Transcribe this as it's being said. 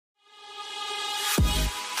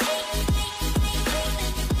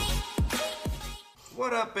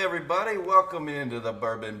What up, everybody? Welcome into the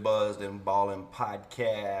Bourbon, Buzzed, and Ballin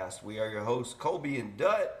podcast. We are your hosts, Colby and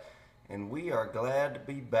Dutt, and we are glad to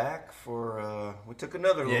be back for, we took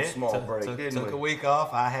another little small break, didn't we? Took a week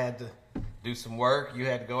off. I had to do some work. You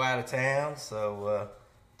had to go out of town, so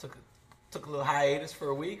took a little hiatus for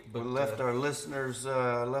a week. But we left our listeners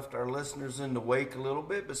in the wake a little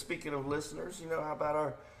bit. But speaking of listeners, how about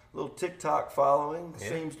our little TikTok following? Yeah.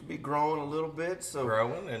 Seems to be growing a little bit. So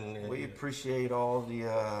growing, and we appreciate all the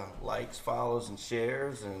likes, follows, and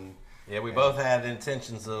shares. And we both had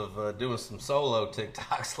intentions of doing some solo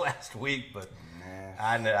TikToks last week, but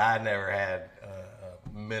I never had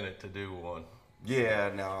a minute to do one.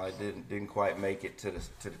 Yeah, no, I didn't quite make it to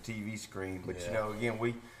the TV screen. But again,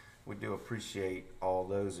 we do appreciate all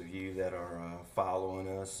those of you that are following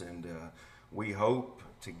us, and we hope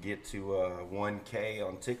to get to 1K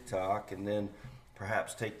on TikTok, and then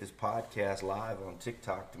perhaps take this podcast live on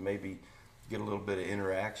TikTok to maybe get a little bit of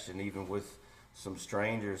interaction, even with some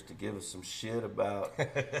strangers, to give us some shit about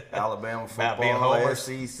Alabama football,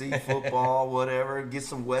 SEC football, whatever. Get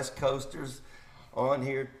some West Coasters on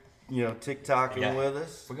here, TikToking with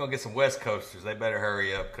us. If we're gonna get some West Coasters, they better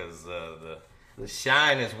hurry up, because the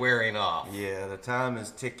shine is wearing off. Yeah, the time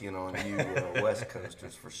is ticking on you, West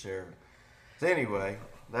Coasters, for sure. So anyway,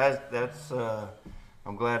 that's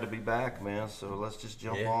I'm glad to be back, man. So let's just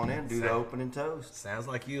jump on in, do the opening toast. Sounds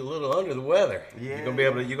like you a little under the weather. Yeah. You gonna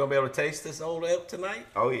be able to taste this Old Elk tonight?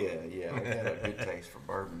 Oh yeah. I got a good taste for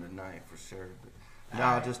bourbon tonight for sure.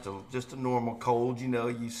 But just a normal cold.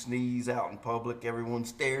 You sneeze out in public, everyone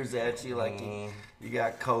stares at you like you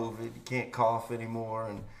got COVID. You can't cough anymore,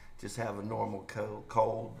 and just have a normal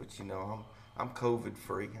cold. But I'm COVID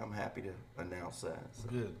free. I'm happy to announce that. So.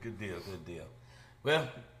 Good deal. Well,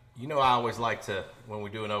 I always like to, when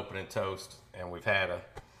we do an opening toast and we've had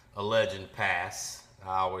a legend pass,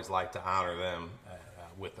 I always like to honor them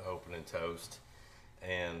with the opening toast.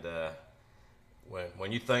 And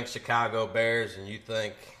when you think Chicago Bears and you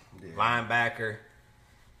think linebacker,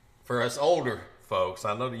 for us older folks,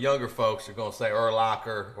 I know the younger folks are going to say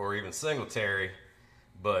Urlacher or even Singletary,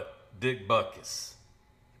 but Dick Butkus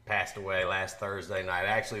passed away last Thursday night.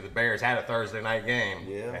 Actually, the Bears had a Thursday night game,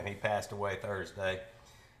 and he passed away Thursday.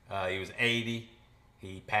 He was 80.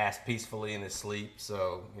 He passed peacefully in his sleep,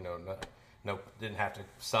 so no, didn't have to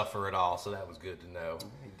suffer at all. So that was good to know.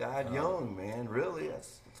 He died young, man. Really,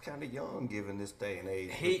 it's kind of young given this day and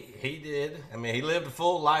age. He did. I mean, he lived a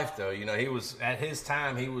full life, though. He was, at his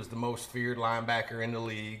time, he was the most feared linebacker in the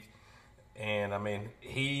league, and I mean,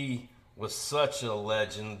 he was such a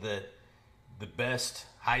legend that the best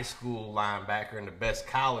high school linebacker and the best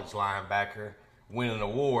college linebacker win an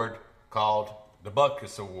award called the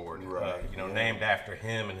Butkus Award, named after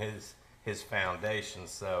him and his foundation.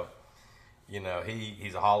 So,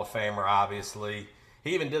 he's a Hall of Famer, obviously.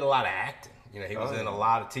 He even did a lot of acting. He was in a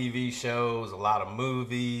lot of TV shows, a lot of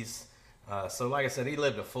movies. So, like I said, he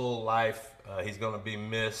lived a full life. He's going to be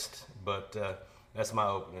missed, but that's my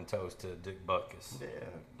opening toast to Dick Butkus.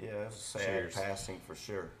 Yeah, it's a sad passing for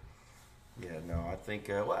sure. Yeah, no, I think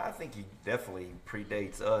he definitely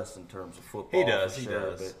predates us in terms of football. He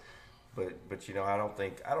does. But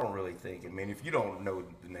I don't really think. I mean, if you don't know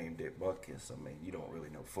the name Dick Butkus, I mean, you don't really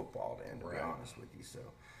know football then, to be honest with you. So,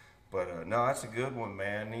 but no, that's a good one,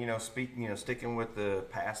 man. Sticking with the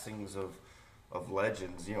passings of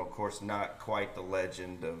legends. Of course, not quite the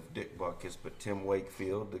legend of Dick Butkus, but Tim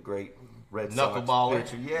Wakefield, the great Red Sox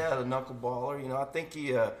pitcher. Yeah, the knuckleballer. I think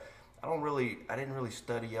he. I didn't really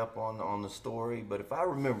study up on the story, but if I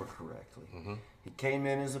remember correctly, he came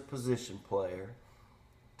in as a position player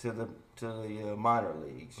to the minor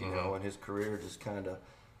leagues, and his career just kind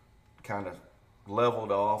of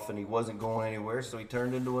leveled off, and he wasn't going anywhere, so he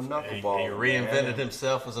turned into a knuckleballer. He reinvented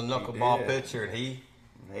himself as a knuckleball pitcher, and he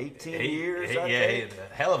 18 years. He had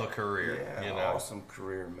a hell of a career. Awesome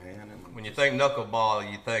career, man. And when you think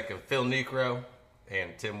knuckleball, you think of Phil Necro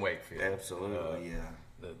and Tim Wakefield. Absolutely,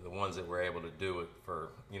 the ones that were able to do it for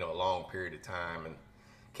a long period of time, and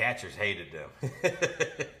catchers hated them.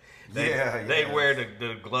 They'd wear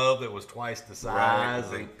the glove that was twice the size,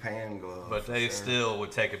 big pan glove, but they still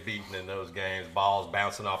would take a beating in those games. Balls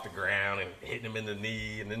bouncing off the ground and hitting them in the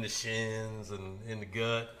knee and in the shins and in the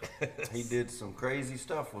gut. He did some crazy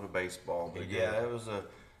stuff with a baseball, but it was a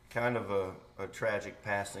kind of a tragic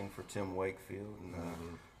passing for Tim Wakefield. And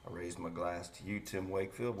I raised my glass to you, Tim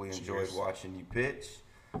Wakefield. We enjoyed watching you pitch.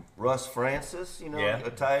 Russ Francis, a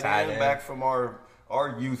tight end back from our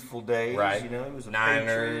our youthful days. Right. You know, he was a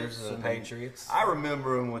Niners and Patriots. I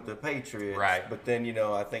remember him with the Patriots. Right. But then, you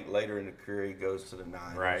know, I think later in the career he goes to the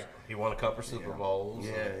Niners. Right. He won a couple Super Bowls.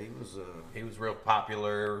 Yeah, he was real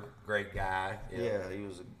popular, great guy. Yeah, he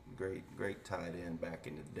was a great tight end back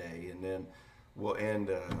in the day. And then we'll end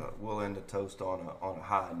the toast on a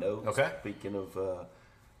high note. Okay.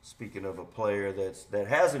 Speaking of a player that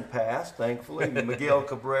hasn't passed, thankfully, Miguel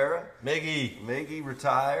Cabrera. Miggy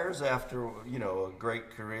retires after, you know, a great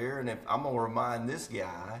career, and I'm gonna remind this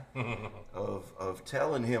guy of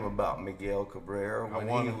telling him about Miguel Cabrera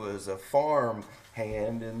when he was a farm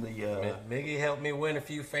hand in the. Miggy helped me win a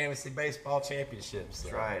few fantasy baseball championships.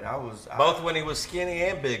 That's right. Both when he was skinny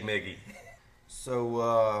and big Miggy.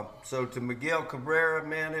 So to Miguel Cabrera,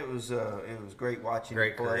 man, it was great watching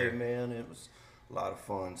him play, career. man. It was a lot of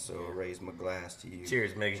fun, so I raise my glass to you.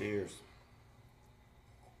 Cheers, Miggy. Cheers.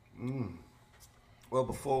 Well,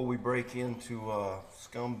 before we break into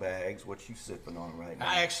Scumbags, what you sipping on right now?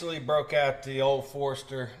 I actually broke out the Old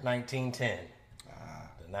Forester 1910,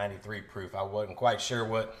 the 93 proof. I wasn't quite sure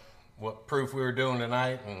what proof we were doing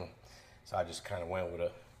tonight, and so I just kind of went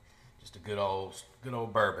with just a good old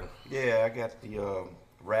bourbon. Yeah, I got the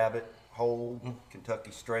Rabbit Hole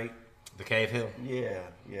Kentucky Straight. The Cave Hill. Yeah,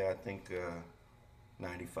 I think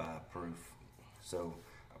 95 proof. So,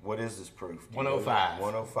 what is this proof? 105.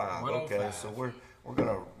 105. 105. Okay, so we're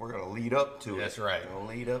gonna lead up to it. That's right. We're gonna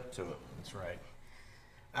lead up to it. That's right.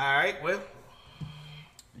 All right. Well,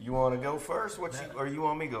 you want to go first? Or you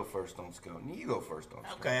want me to go first on Scum? You go first on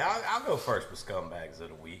Scum. Okay, I'll go first with Scumbags of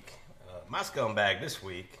the week. My scumbag this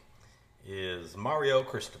week is Mario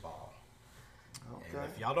Cristobal. Okay.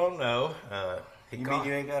 And if y'all don't know, you mean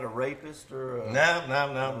you ain't got a rapist or a...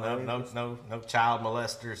 No child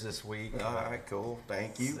molesters this week. All right, cool.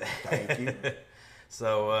 Thank you.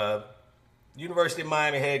 So, University of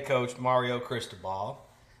Miami head coach Mario Cristobal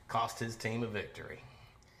cost his team a victory.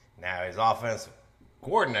 Now, his offensive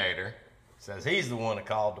coordinator says he's the one that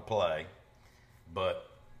called the play,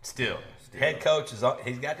 but still. Head coach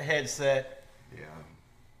he's got the headset. Yeah.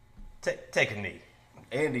 Take a knee.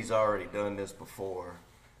 Andy's already done this before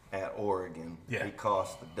at Oregon. Yeah. He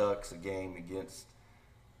cost the Ducks a game against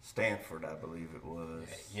Stanford, I believe it was.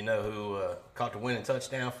 You know who caught the winning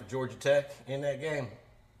touchdown for Georgia Tech in that game?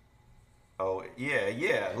 Oh,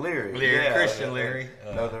 yeah, Leary. Christian Leary.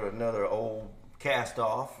 Another old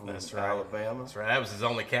cast-off from Alabama. That's right. That was his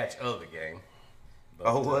only catch of the game.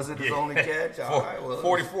 But, was it his only catch? All right, well,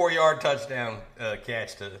 44-yard touchdown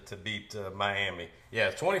catch to beat Miami. Yeah,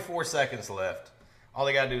 24 seconds left. All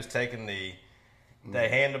they got to do is take a knee. They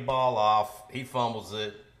hand the ball off. He fumbles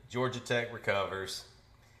it. Georgia Tech recovers.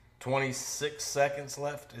 26 seconds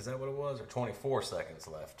left. Is that what it was? Or 24 seconds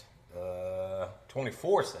left?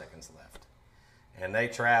 24 seconds left. And they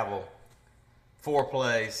travel 4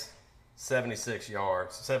 plays,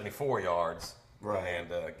 74 yards. Right. And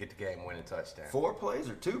get the game-winning touchdown. 4 plays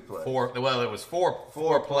or 2 plays? Well, it was four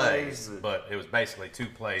plays, plays, but it was basically 2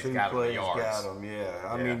 plays. 2 got plays them yards. got them, yeah.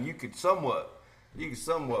 I mean, you could somewhat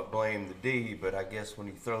blame the D, but I guess when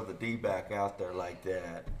you throw the D back out there like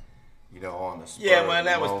that, you know, on the spur. Yeah, well,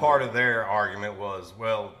 that was part of their argument was,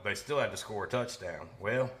 well, they still had to score a touchdown.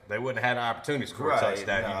 Well, they wouldn't have had an opportunity to score a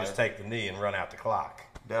touchdown. You just take the knee and run out the clock.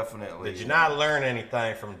 Definitely. Did you not learn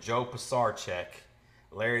anything from Joe Pisarcek,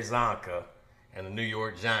 Larry Zonka, and the New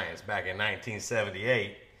York Giants back in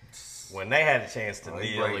 1978 when they had a chance to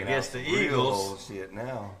kneel against the Eagles? Bullshit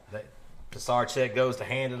now. Pisarcek goes to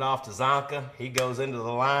hand it off to Zonka. He goes into the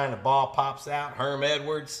line. The ball pops out. Herm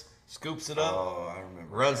Edwards scoops it up. Oh, I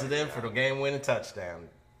remember. Runs it in for the game-winning touchdown.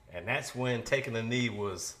 And that's when taking a knee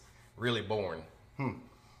was really born.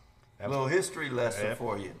 A little history lesson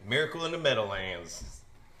for you. Miracle in the Meadowlands.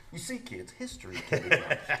 You see, kids, history can be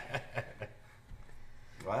learned.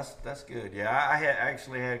 Well, that's good. Yeah, I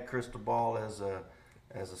actually had Cristobal as a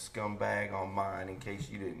scumbag on mine in case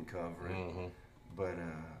you didn't cover it. Mm-hmm. But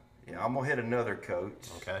yeah, I'm gonna hit another coach.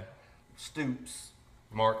 Okay. Stoops.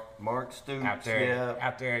 Mark Stoops. Out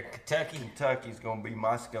there at Kentucky. Kentucky's gonna be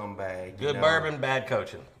my scumbag. Good bourbon, bad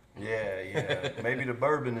coaching. Yeah. Maybe the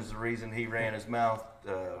bourbon is the reason he ran his mouth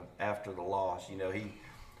after the loss. You know,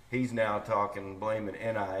 he's now blaming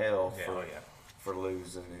NIL for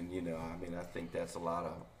losing, and you know, I mean, I think that's a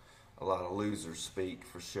lot of losers speak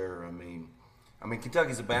for sure. I mean,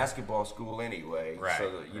 Kentucky's a basketball school anyway, right,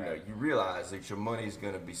 so that, you know, you realize that your money's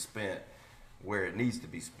going to be spent where it needs to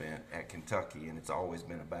be spent at Kentucky, and it's always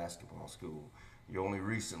been a basketball school. You only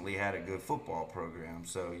recently had a good football program,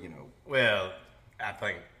 so you know. Well, I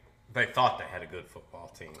think they thought they had a good football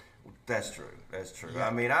team. That's true. Yeah. I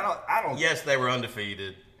mean, I don't. Yes, they were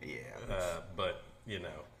undefeated. Yeah. But you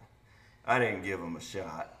know. I didn't give them a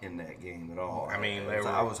shot in that game at all. I mean,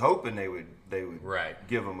 I was hoping they would right.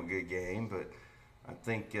 give them a good game, but I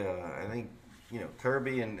think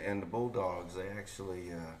Kirby and the Bulldogs, they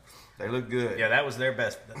actually they look good. Yeah, that was their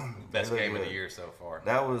best game of the year so far.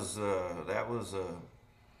 That was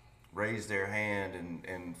raise their hand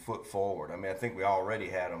and foot forward. I mean, I think we already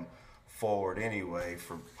had them forward anyway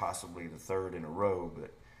for possibly the third in a row,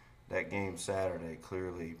 but that game Saturday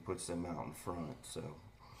clearly puts them out in front. So,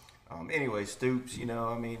 anyway, Stoops,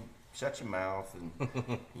 shut your mouth and,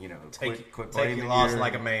 quit blaming your loss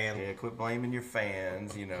like a man. Yeah, quit blaming your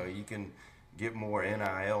fans. You can get more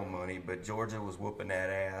NIL money, but Georgia was whooping that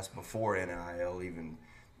ass before NIL even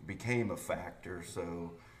became a factor.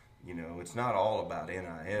 So, it's not all about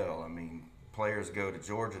NIL. I mean, players go to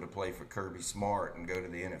Georgia to play for Kirby Smart and go to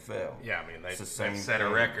the NFL. Yeah, I mean, they've set a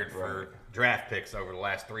record for draft picks over the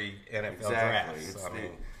last 3 NFL drafts.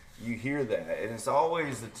 You hear that, and it's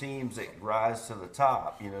always the teams that rise to the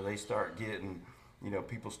top. They start getting,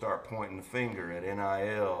 people start pointing the finger at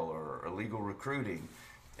NIL or illegal recruiting.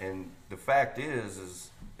 And the fact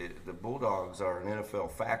is the Bulldogs are an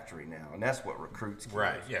NFL factory now, and that's what recruits kids.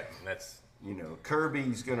 Right, yeah, that's...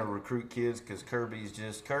 Kirby's going to recruit kids because Kirby's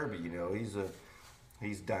just Kirby.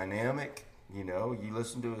 He's dynamic. You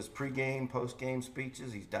listen to his pregame, postgame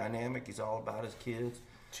speeches. He's dynamic. He's all about his kids.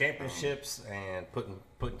 Championships and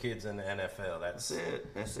putting kids in the NFL. That's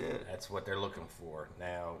it. That's what they're looking for.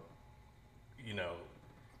 Now,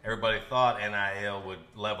 everybody thought NIL would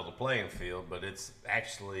level the playing field, but it's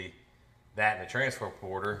actually that and the transfer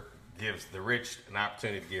portal gives the rich an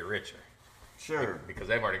opportunity to get richer. Sure. Because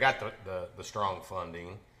they've already got the strong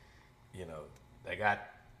funding. They got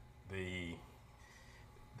the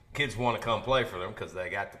kids want to come play for them because they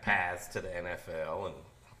got the paths to the NFL. And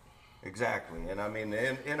exactly. And, I mean,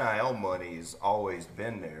 the NIL money has always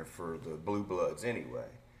been there for the Blue Bloods anyway,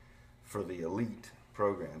 for the elite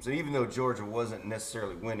programs. And even though Georgia wasn't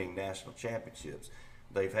necessarily winning national championships,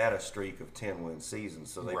 they've had a streak of 10-win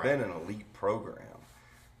seasons. So they've been an elite program.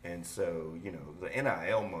 And so, the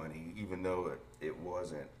NIL money, even though it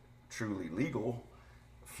wasn't truly legal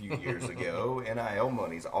a few years ago, NIL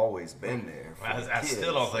money's always been there. I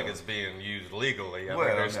still don't think it's being used legally.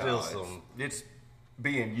 There's still some. It's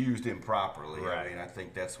being used improperly. Right. I mean, I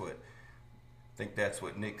think that's what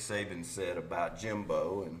Nick Saban said about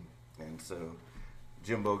Jimbo, and so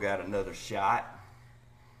Jimbo got another shot.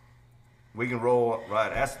 We can roll right.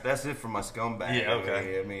 That's it for my scumbag. Yeah,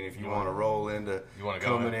 okay. I mean, if you want to roll into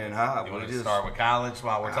coming in hot, you want to start with college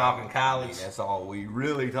while we're talking college. I mean, that's all we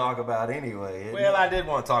really talk about anyway. Well, I did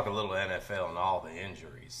want to talk a little NFL and all the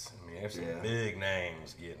injuries. I mean, there's some big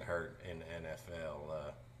names getting hurt in the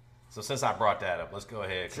NFL. So since I brought that up, let's go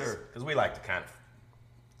ahead. Sure. Because we like to kind of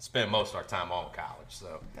spend most of our time on college.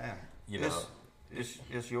 So,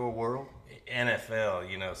 it's your world.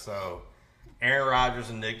 NFL, so Aaron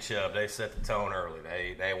Rodgers and Nick Chubb, they set the tone early.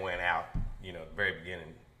 They went out, the very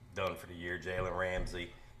beginning, done for the year. Jalen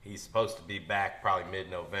Ramsey, he's supposed to be back probably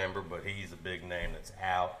mid-November, but he's a big name that's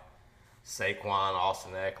out. Saquon,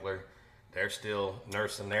 Austin Eckler, they're still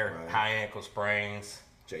nursing their high ankle sprains.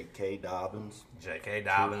 J.K. Dobbins,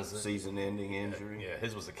 season-ending injury. Yeah,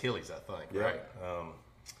 his was Achilles, I think, right?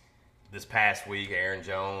 This past week, Aaron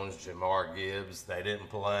Jones, Jamar Gibbs, they didn't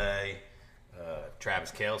play.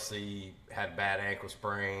 Travis Kelce had a bad ankle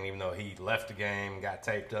sprain, even though he left the game, got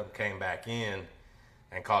taped up, came back in,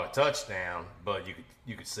 and caught a touchdown. But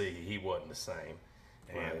you could see he wasn't the same.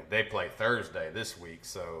 And they play Thursday this week,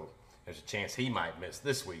 so there's a chance he might miss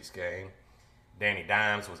this week's game. Danny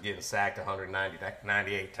Dimes was getting sacked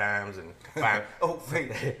 198 times, and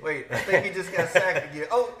wait! I think he just got sacked again.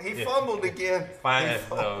 Oh, he fumbled again.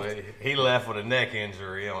 He left with a neck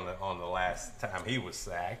injury on the last time he was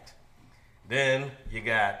sacked. Then you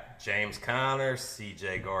got James Conner,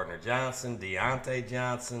 C.J. Gardner-Johnson, Deontay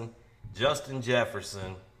Johnson, Justin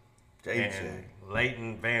Jefferson, and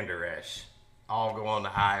Leighton Vander Esch all go on the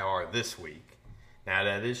IR this week. Now,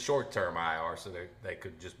 that is short-term IR, so they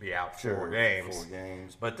could just be out 4 games. 4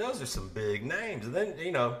 games. But those are some big names. And then,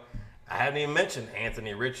 I haven't even mentioned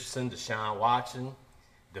Anthony Richardson, Deshaun Watson,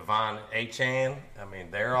 Devon Achane. I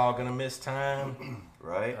mean, they're all going to miss time.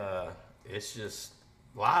 Right. It's just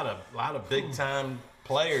a lot of big-time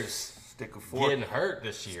players getting hurt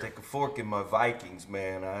this year. Stick a fork in my Vikings,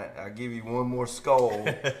 man. I give you one more skull,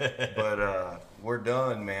 but we're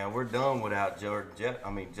done, man. We're done without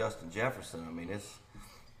Justin Jefferson. I mean,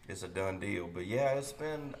 it's a done deal. But yeah, it's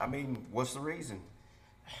been. I mean, what's the reason?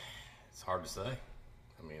 It's hard to say.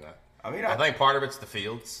 I think part of it's the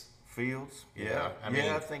Fields. Yeah.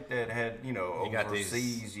 I think that had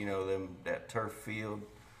overseas, that turf field.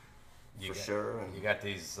 For sure. And you got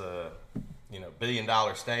these,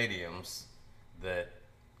 billion-dollar stadiums that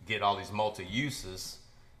get all these multi-uses,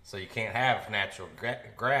 so you can't have natural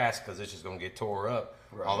grass because it's just going to get tore up.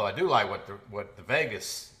 Right. Although I do like what the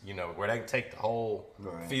Vegas, where they can take the whole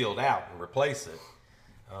field out and replace it.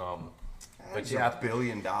 But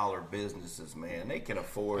billion-dollar businesses, man, they can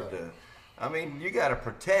afford to. I mean, you got to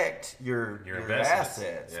protect your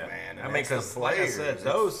assets, man. I mean, because like I said,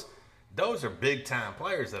 those are big-time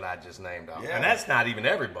players that I just named off, and that's not even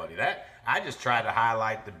everybody. That I just try to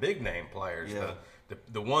highlight the big-name players,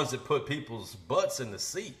 the ones that put people's butts in the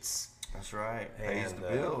seats. That's right. Pays the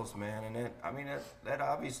bills, man, and that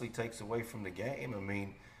obviously takes away from the game. I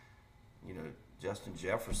mean, Justin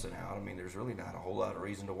Jefferson out. I mean, there's really not a whole lot of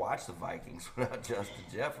reason to watch the Vikings without Justin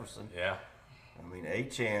Jefferson. Yeah. I mean,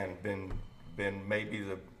 Achane been maybe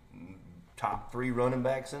the top 3 running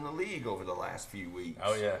backs in the league over the last few weeks.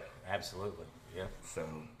 Oh yeah, absolutely. Yeah. So,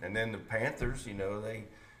 and then the Panthers, they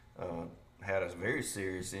had a very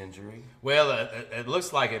serious injury. Well, it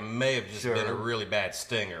looks like it may have just been a really bad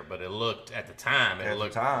stinger, but it looked at the time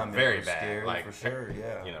very bad, scary, like for sure,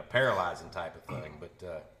 paralyzing type of thing.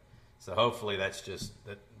 But so hopefully that's just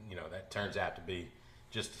that that turns out to be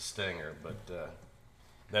just a stinger. But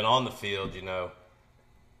then on the field,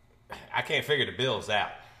 I can't figure the Bills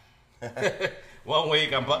out. 1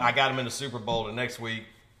 week I got them in the Super Bowl. The next week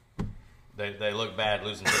they look bad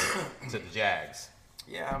losing to the Jags.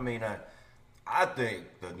 Yeah, I mean, I think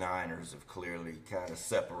the Niners have clearly kind of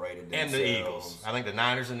separated themselves. And the Eagles. I think the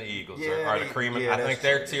Niners and the Eagles are the cream. I think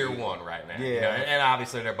they're tier 1 right now. Yeah. And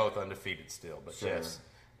obviously they're both undefeated still. But yes,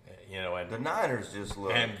 and the Niners just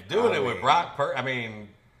look. And doing it with Brock Purdy, I mean.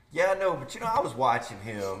 Yeah, no, but I was watching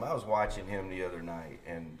him. The other night,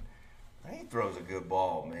 and he throws a good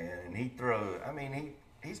ball, man. And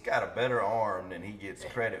he's got a better arm than he gets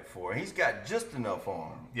credit for. He's got just enough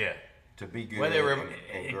arm. Yeah. To be good. Well,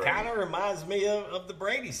 it kind of reminds me of the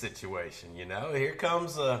Brady situation. Here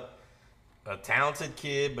comes a talented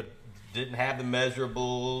kid, but didn't have the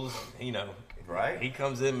measurables. Right. He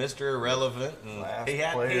comes in Mr. Irrelevant, and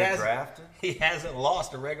he hasn't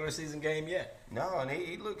lost a regular season game yet. No, and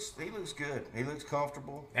he looks good. He looks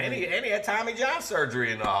comfortable. And he had Tommy John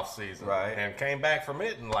surgery in the offseason. Right. And came back from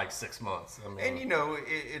it in like 6 months. I mean, and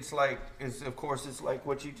it's like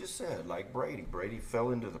what you just said, like Brady. Brady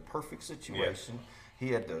fell into the perfect situation. Yeah.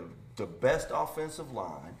 He had the best offensive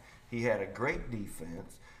line. He had a great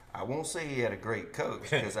defense. I won't say he had a great coach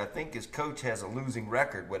because I think his coach has a losing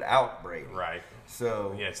record without Brady. Right.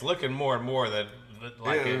 So it's looking more and more that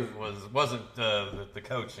it wasn't the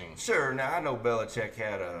coaching. Sure. Now I know Belichick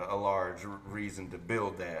had a large reason to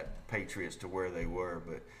build that Patriots to where they were,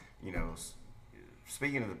 but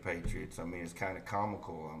speaking of the Patriots, I mean it's kind of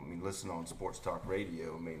comical. I mean, listen on sports talk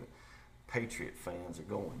radio. I mean, Patriot fans are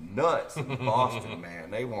going nuts in Boston,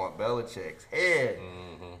 man. They want Belichick's head,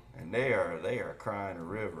 and they are crying a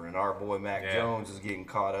river. And our boy Mac Jones is getting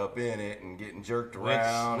caught up in it and getting jerked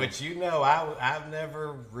around. Which I've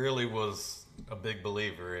never really was a big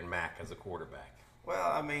believer in Mac as a quarterback. Well,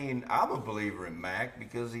 I mean, I'm a believer in Mac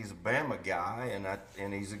because he's a Bama guy,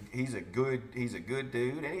 and he's a good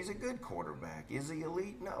dude, and he's a good quarterback. Is he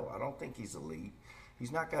elite? No, I don't think he's elite.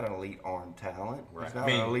 He's not got an elite arm talent. Right. He's not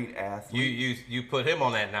an elite athlete. You put him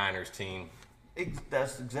on that Niners team.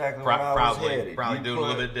 That's exactly where I was headed. Probably doing a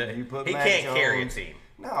little bit. He can't carry a team.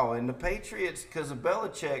 No, and the Patriots, because of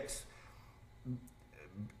Belichick's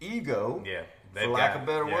ego, for lack of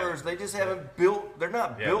better words, they just haven't built. They're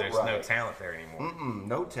not built right. There's no talent there anymore.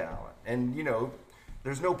 No talent, and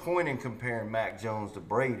there's no point in comparing Mac Jones to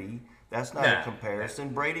Brady. That's not a comparison.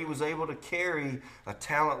 Brady was able to carry a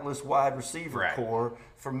talentless wide receiver core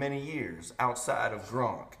for many years outside of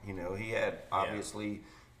Gronk. He had obviously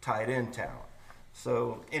tight end talent.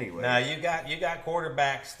 So anyway, now you got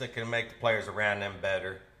quarterbacks that can make the players around them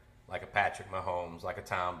better, like a Patrick Mahomes, like a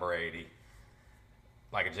Tom Brady,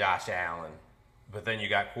 like a Josh Allen. But then you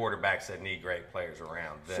got quarterbacks that need great players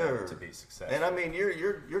around them to be successful. And I mean,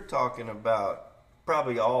 you're talking about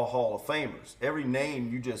probably all Hall of Famers. Every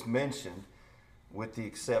name you just mentioned, with the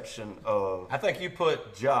exception of I think you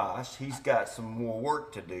put Josh. He's got some more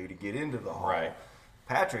work to do to get into the Hall. Right.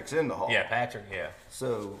 Patrick's in the Hall. Yeah, Patrick. Yeah.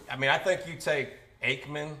 So I mean, I think you take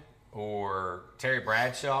Aikman or Terry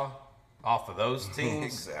Bradshaw off of those teams.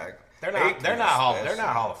 Exactly. They're not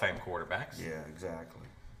Hall of Fame quarterbacks. Yeah, exactly.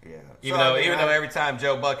 Yeah. Even though every time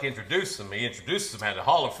Joe Buck introduces him as a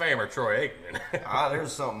Hall of Famer, Troy Aikman.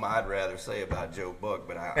 There's something I'd rather say about Joe Buck,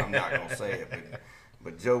 but I'm not going to say it.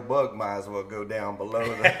 But Joe Buck might as well go down below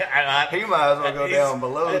the. He might as well go down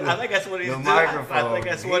below the. I think that's what he's doing. Microphone. I think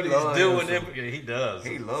that's what he's doing. He does.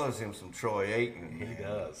 He loves him some Troy Aikman. He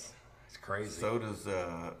does. It's crazy. So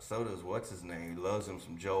does what's his name? He loves him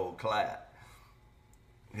some Joel Klatt.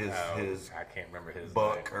 His I can't remember his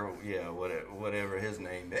Buck name. or whatever his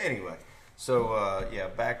name. Anyway, so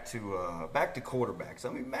back to quarterbacks. I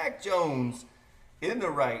mean, Mac Jones in the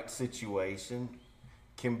right situation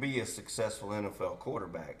can be a successful NFL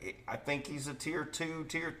quarterback. I think he's a tier 2,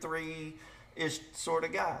 tier 3-ish sort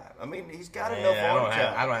of guy. I mean, he's got enough arm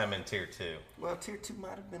talent. I don't have him in tier 2. Well, tier 2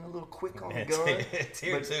 might have been a little quick on the gun.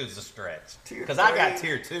 Tier 2 is a stretch. Because I got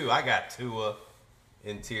tier 2. I got Tua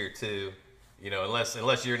in tier 2. You know,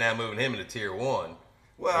 unless you're now moving him into tier 1.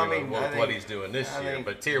 Well, I mean, what he's doing this year.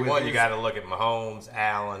 But tier 1, you got to look at Mahomes,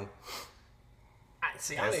 Allen.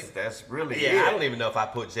 That's really I don't even know if I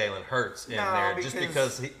put Jalen Hurts in there just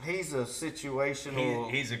because he's a situational.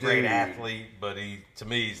 He's a great athlete, but to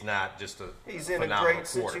me he's not just a. He's in a great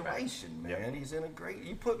situation, man. Yep. He's in a great.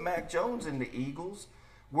 You put Mac Jones in the Eagles.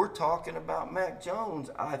 We're talking about Mac Jones.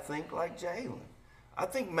 I think like Jalen. I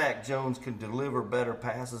think Mac Jones can deliver better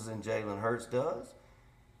passes than Jalen Hurts does.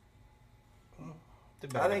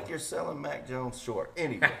 I think you're selling Mac Jones short.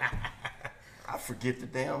 Anyway, I forget the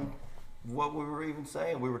damn. What we were even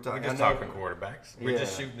saying. We were talking. We're just talking quarterbacks. We're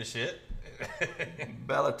just shooting the shit.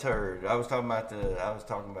 Bellaturd. I was talking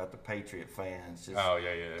about the Patriot fans. Just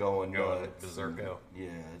going nuts. Berserko. Yeah,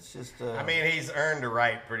 it's just. I mean, he's earned the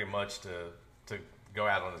right pretty much to go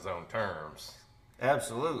out on his own terms.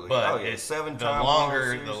 Absolutely. But it's the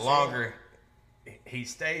longer he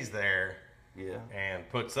stays there. Yeah. And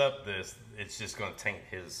puts up this, it's just going to taint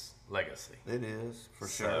his legacy. It is, for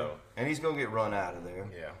sure. And he's going to get run out of there.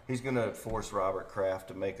 Yeah. He's going to force Robert Kraft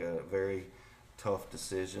to make a very tough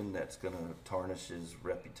decision that's going to tarnish his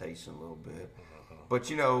reputation a little bit. Mm-hmm.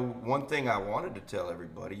 But, one thing I wanted to tell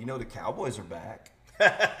everybody, the Cowboys are back.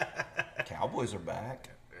 Cowboys are back.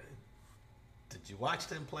 Did you watch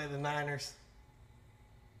them play the Niners?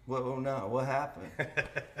 Well, no. What happened?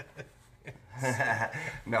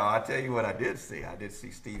 No, I'll tell you what I did see. I did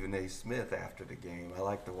see Stephen A. Smith after the game. I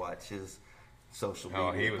like to watch his social media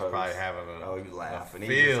posts. He was probably having he was laughing.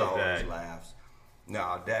 He just always laughs.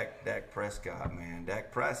 No, Dak Prescott, man.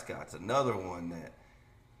 Dak Prescott's another one that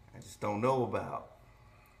I just don't know about.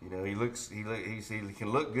 He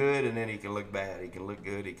can look good and then he can look bad. He can look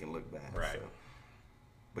good, he can look bad. Right. So.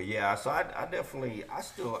 But yeah, so I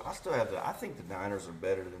still have I think the Niners are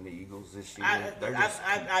better than the Eagles this year.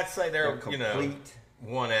 I'd say they're complete.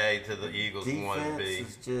 1A to the Eagles, defense 1B.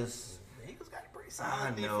 Is just the Eagles got a pretty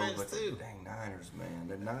solid defense too. Dang Niners, man,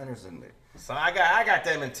 the Niners in there. So I got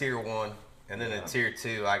them in tier 1, and then in tier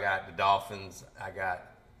 2 I got the Dolphins, I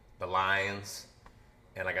got the Lions,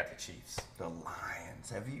 and I got the Chiefs. The Lions.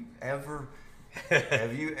 Have you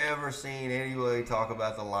ever seen anybody talk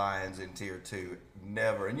about the Lions in tier 2?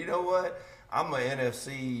 Never. And you know what? I'm an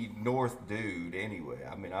NFC North dude anyway.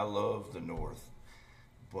 I mean, I love the North.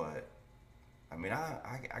 But, I mean,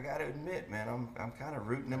 I got to admit, man, I'm kind of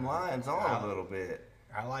rooting them Lions on a little bit.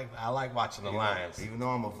 I like watching the Lions. Even though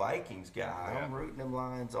I'm a Vikings guy, I'm rooting them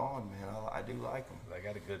Lions on, man. I do like them. They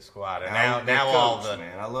got a good squad. And man,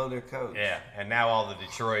 I love their coach. Yeah, and now all the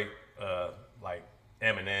Detroit, like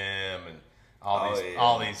Eminem and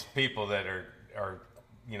all these people that are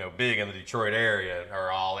big in the Detroit area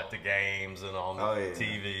are all at the games and on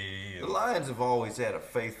TV. The Lions have always had a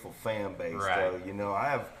faithful fan base, right. though. I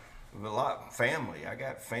have a lot of family. I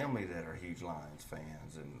got family that are huge Lions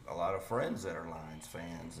fans and a lot of friends that are Lions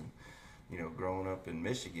fans. And, growing up in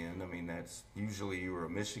Michigan, I mean, that's usually you were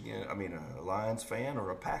a Lions fan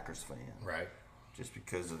or a Packers fan. Right. Just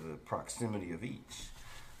because of the proximity of each.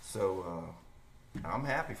 So, I'm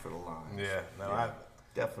happy for the Lions. I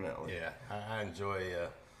definitely. Yeah, I enjoy.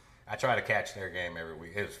 I try to catch their game every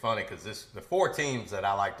week. It's funny because the 4 teams that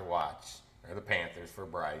I like to watch are the Panthers for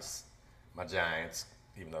Bryce, my Giants,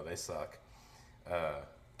 even though they suck,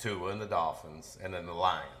 Tua and the Dolphins, and then the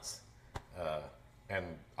Lions. And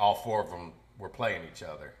all 4 of them were playing each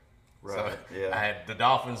other. Right. So I had the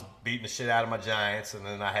Dolphins beating the shit out of my Giants, and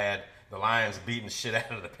then I had the Lions beating the shit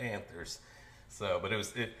out of the Panthers. So, but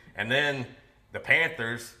and then the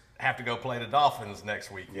Panthers have to go play the Dolphins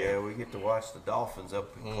next weekend. Yeah, we get to watch the Dolphins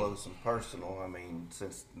up close and personal. I mean,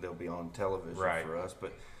 since they'll be on television for us.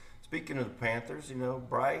 But speaking of the Panthers,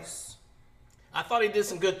 Bryce. I thought he did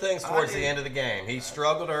some good things towards the end of the game. He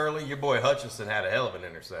struggled early. Your boy Hutchinson had a hell of an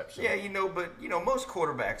interception. Yeah, but most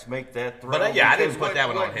quarterbacks make that throw. But I didn't put that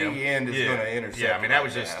one on him. The end is going to intercept. Yeah, I mean that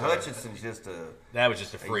was just Hutchinson's just a. That was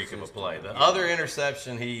just a freak of a play. The other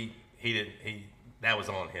interception, that was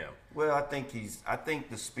on him. Well, I think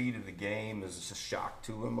the speed of the game is a shock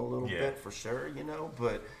to him a little bit for sure,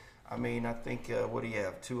 But I mean, I think what do you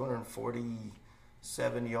have? 240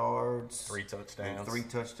 7 yards, 3 touchdowns, 3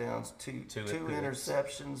 touchdowns, two Two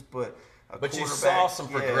interceptions, but But you saw some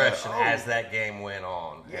progression as that game went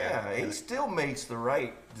on. Yeah, he still makes the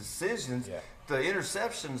right decisions. Yeah. The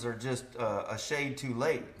interceptions are just a shade too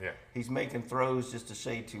late. Yeah. He's making throws just a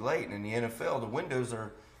shade too late. And in the NFL, the windows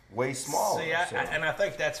are way smaller. See, and I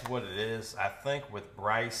think that's what it is. I think with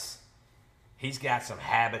Bryce, he's got some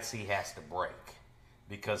habits he has to break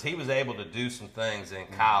because he was able to do some things in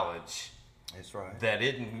college. That's right. That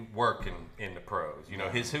didn't work in the pros. You know,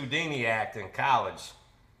 his Houdini act in college,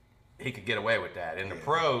 he could get away with that. In the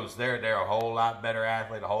pros, they're a whole lot better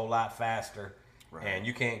athlete, a whole lot faster, and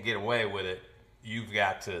you can't get away with it. You've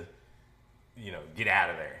got to, get out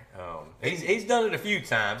of there. He's done it a few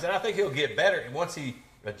times, and I think he'll get better once he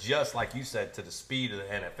adjusts, like you said, to the speed of the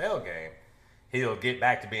NFL game. He'll get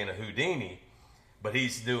back to being a Houdini, but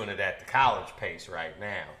he's doing it at the college pace right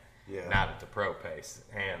now, not at the pro pace.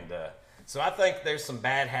 And so I think there's some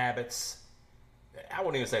bad habits. I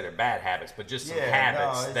wouldn't even say they're bad habits, but just some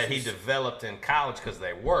habits that he developed in college because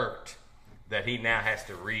they worked that he now has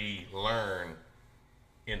to relearn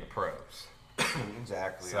in the pros.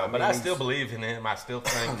 Exactly. So, but I still believe in him. I still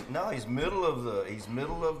think no, he's middle of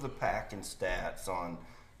the pack in stats on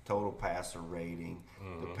total passer rating.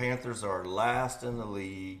 The Panthers are last in the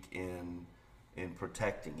league in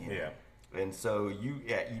protecting him. Yeah. And so you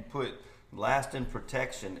put last in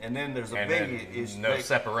protection, and then there's a big issue. No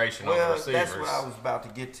separation on the receivers. That's what I was about to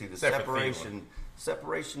get to. The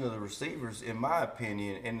separation of the receivers, in my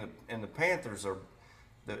opinion, and the Panthers are.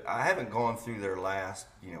 I haven't gone through their last,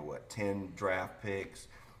 10 draft picks,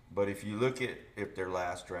 but if you look at their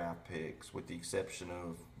last draft picks, with the exception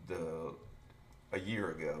of a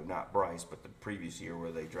year ago, not Bryce, but the previous year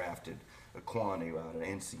where they drafted Aquanu out of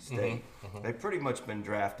NC State, they've pretty much been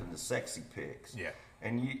drafting the sexy picks. Yeah.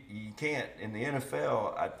 And you can't, in the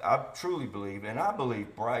NFL, I truly believe, and I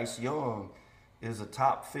believe Bryce Young is a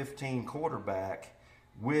top 15 quarterback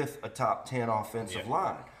with a top 10 offensive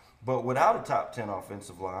line. But without a top 10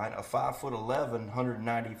 offensive line, a 5'11",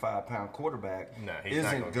 195-pound quarterback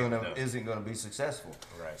isn't gonna be successful.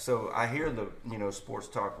 Right. So I hear the sports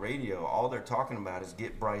talk radio. All they're talking about is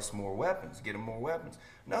get Bryce more weapons. Get him more weapons.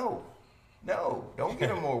 No, don't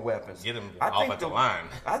get him more weapons. Get him off at the line.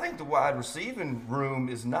 I think the wide receiving room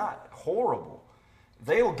is not horrible.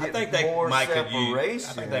 They'll get more separation.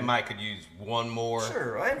 I think they might could use one more.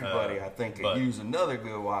 Sure, everybody I think could use another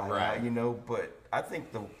good wide, but I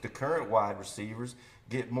think the current wide receivers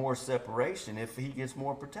get more separation if he gets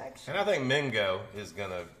more protection. And I think Mingo is going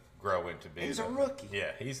to grow into being. He's a rookie.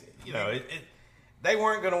 Yeah, he's they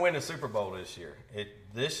weren't going to win the Super Bowl this year.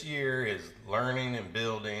 This year is learning and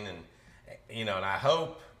building, and I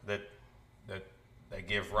hope that they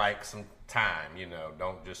give Reich some time.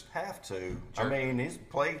 Don't just have to. Jerk. I mean, his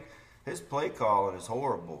play calling is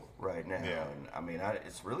horrible right now. Yeah. And I mean,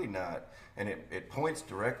 it's really not. And it points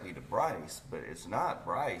directly to Bryce, but it's not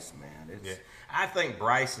Bryce, man. I think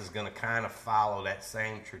Bryce is going to kind of follow that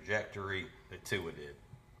same trajectory that Tua did.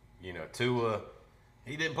 Tua,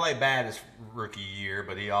 he didn't play bad his rookie year,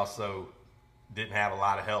 but he also didn't have a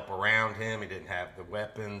lot of help around him. He didn't have the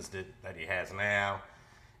weapons that he has now.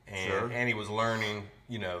 And he was learning,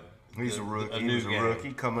 He's a rookie. He was a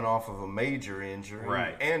rookie coming off of a major injury,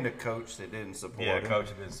 right? And a coach that didn't support him. Yeah, a coach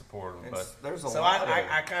that didn't support him. But there's a so lot.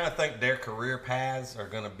 I kind of think their career paths are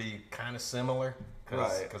going to be kind of similar,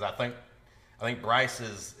 because I think Bryce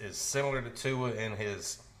is similar to Tua in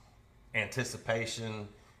his anticipation,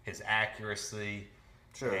 his accuracy,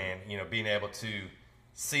 and being able to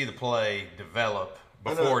see the play develop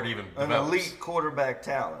before it even develops. An elite quarterback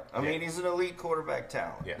talent. I mean, he's an elite quarterback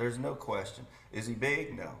talent. Yeah. There's no question. Is he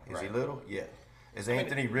big? No. Is he little? Yeah. Is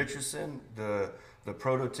Anthony Richardson the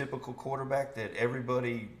prototypical quarterback that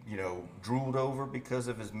everybody drooled over because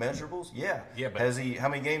of his measurables? Yeah. Yeah. But how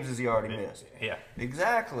many games has he already missed? Yeah.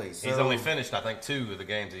 Exactly. So, he's only finished, I think, 2 of the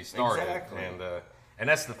games he started. Exactly. And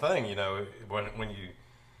that's the thing,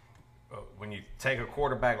 when you take a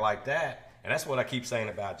quarterback like that. And that's what I keep saying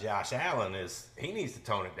about Josh Allen is he needs to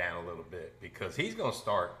tone it down a little bit because he's going to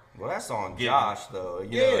start. Well, that's on Josh though.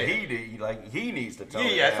 He needs to tone it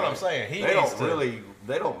down. Yeah, that's what I'm saying.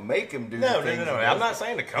 They don't make him do. No. I'm not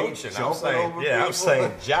saying the coaching. I'm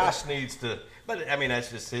saying Josh needs to. But I mean, that's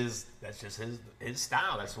just his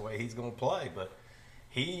style. That's the way he's going to play. But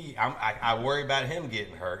I worry about him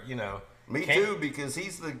getting hurt. Me too, because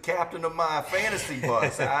he's the captain of my fantasy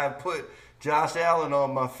bus. I put Josh Allen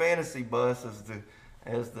on my fantasy bus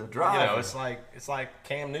as the driver. It's like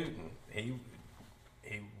Cam Newton. He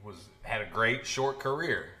had a great short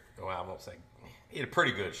career. Well, I won't say he had a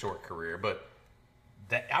pretty good short career, but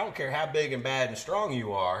I don't care how big and bad and strong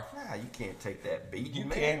you are. Nah, you can't take that beating. You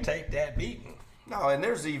man. can't take that beating. No, and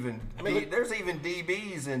there's even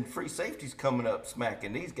DBs and free safeties coming up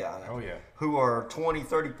smacking these guys. Oh, yeah. Who are 20,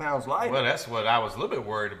 30 pounds lighter. Well, that's what I was a little bit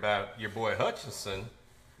worried about your boy Hutchinson.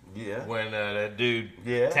 Yeah. When that dude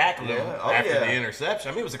tackled him after the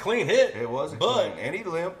interception. I mean, it was a clean hit. It was clean. And he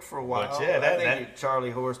limped for a while. But yeah, I think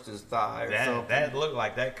Charlie horsed his thigh or something. That looked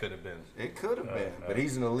like that could have been. It could have been. But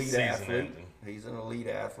he's an elite athlete. Ending. He's an elite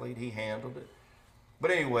athlete. He handled it.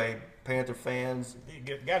 But anyway, Panther fans,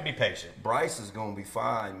 you got to be patient. Bryce is going to be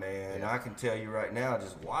fine, man. Yeah. I can tell you right now,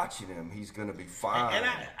 just watching him, he's going to be fine. And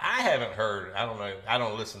I haven't heard. I don't know. I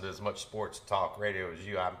don't listen to as much sports talk radio as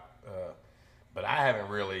you. But I haven't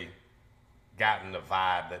really gotten the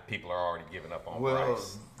vibe that people are already giving up on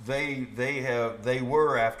Bryce. They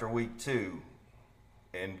were after week 2,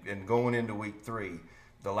 and going into week 3.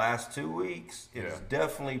 The last 2 weeks, it's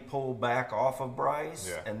definitely pulled back off of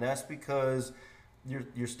Bryce, and that's because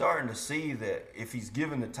you're starting to see that if he's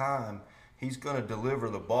given the time, he's going to deliver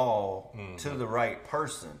the ball to the right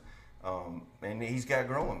person, and he's got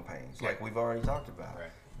growing pains, like we've already talked about.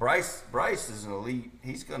 Right. Bryce is an elite.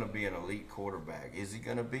 He's going to be an elite quarterback. Is he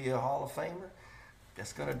going to be a Hall of Famer?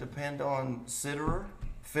 That's going to depend on Fitterer,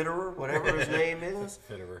 whatever his name is.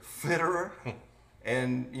 Fitterer.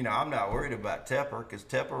 And, I'm not worried about Tepper because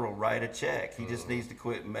Tepper will write a check. He just needs to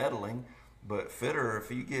quit meddling. But Fitterer,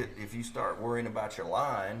 if you start worrying about your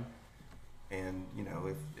line, and,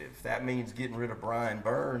 if that means getting rid of Brian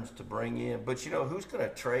Burns to bring in. But, who's going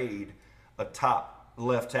to trade a top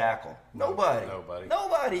left tackle? Nobody.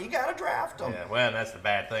 You got to draft them. Yeah, well, that's the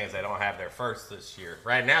bad thing is they don't have their first this year.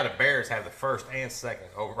 Right now, the Bears have the first and second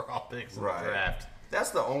overall picks in the draft.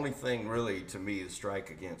 That's the only thing really to me to strike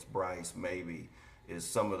against Bryce maybe is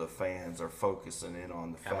some of the fans are focusing in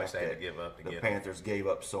on the fact that the Panthers gave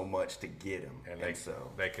up so much to get him. And they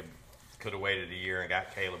could have waited a year and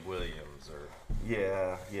got Caleb Williams or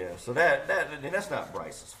so that's not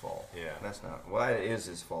Bryce's fault. Yeah, that's not. Well, it is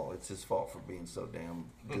his fault. It's his fault for being so damn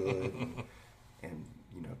good, and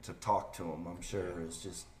to talk to him, I'm sure is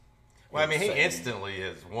just. Well, insane. I mean, he instantly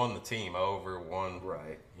has won the team over.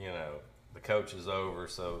 Right. The coach is over,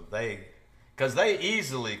 so because they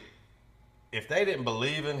easily, if they didn't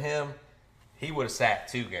believe in him, he would have sat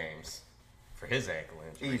 2 games for his ankle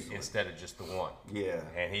injury instead of just the 1. Yeah.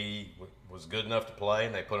 And he was good enough to play,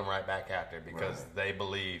 and they put him right back out there because they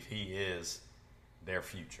believe he is their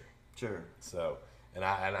future. Sure. So,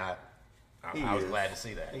 I was glad to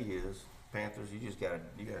see that. He is. Panthers, you just gotta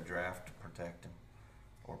draft to protect him,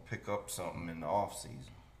 or pick up something in the off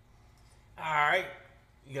season. All right.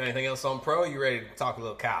 You got anything else on pro? You ready to talk a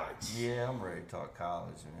little college? Yeah, I'm ready to talk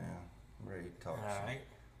college, man. I'm ready to talk. All right.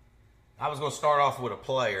 I was going to start off with a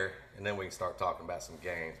player, and then we can start talking about some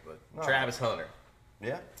games. But Travis Hunter.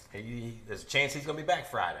 Yeah. There's a chance he's going to be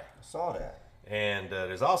back Friday. I saw that. And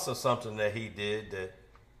there's also something that he did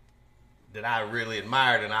that I really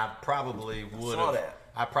admired, and I probably would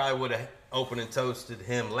have opened and toasted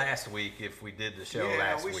him last week if we did the show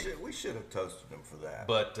last week. We should have toasted him for that.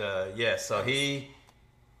 But so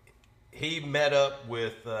he met up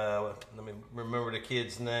with let me remember the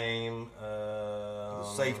kid's name. The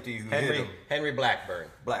safety who hit him. Henry Blackburn.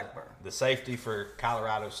 The safety for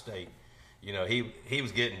Colorado State. He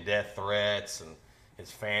was getting death threats, and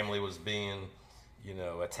his family was being,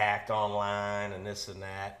 attacked online and this and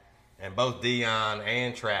that. And both Dion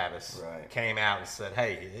and Travis came out and said,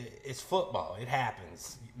 "Hey, it's football. It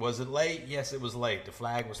happens. Was it late? Yes, it was late. The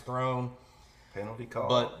flag was thrown." Penalty call.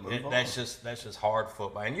 But that's just hard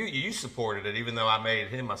football. And you supported it, even though I made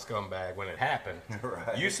him a scumbag when it happened.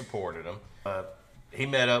 Right. You supported him. He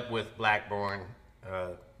met up with Blackburn,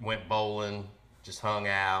 went bowling, just hung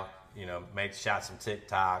out, shot some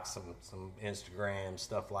TikToks, some Instagram,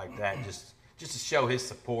 stuff like that, just to show his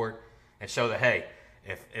support and show that, hey,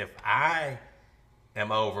 if I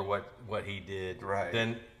am over what he did,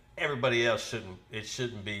 then everybody else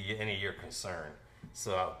shouldn't be any of your concern.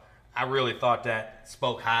 So I really thought that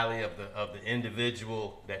spoke highly of the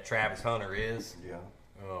individual that Travis Hunter is. Yeah.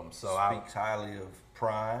 Speaks highly of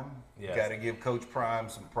Prime. Yes. Got to give Coach Prime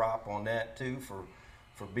some prop on that too for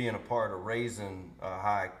being a part of raising a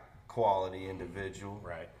high quality individual.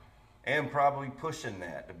 Right. And probably pushing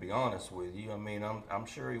that, to be honest with you. I mean, I'm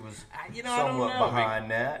sure he was somewhat behind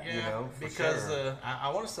that. Because I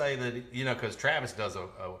want to say that because Travis does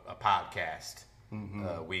a podcast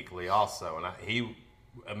weekly also, and he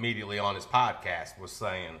immediately on his podcast was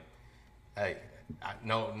saying, "Hey,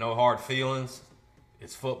 no hard feelings.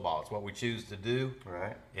 It's football. It's what we choose to do.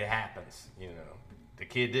 Right. It happens. The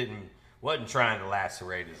kid wasn't trying to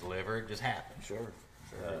lacerate his liver. It just happened. Sure.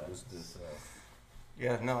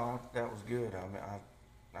 Yeah, no, that was good. I mean,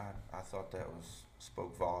 I thought that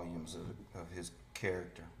spoke volumes of his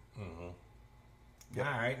character. Mm-hmm. Yep.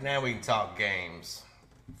 All right, now we can talk games.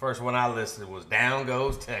 First one I listed was down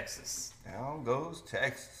goes Texas. Down goes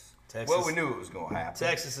Texas. Texas. Well, we knew it was going to happen.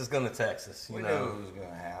 Texas is going to Texas. We knew it was going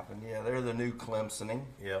to happen. Yeah, they're the new Clemsoning.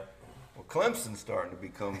 Yep. Well, Clemson's starting to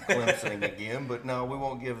become Clemsoning again, but no, we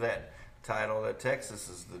won't give that title. That Texas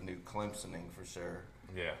is the new Clemsoning for sure.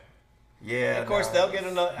 Yeah. Yeah. And of course, they'll get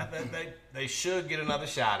another. They should get another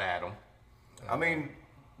shot at them. I mean,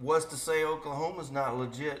 what's to say Oklahoma's not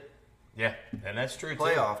legit? Yeah, and that's true too.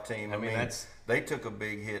 Playoff team. I mean, they took a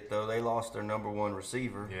big hit though. They lost their number one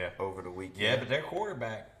receiver over the weekend. Yeah, but their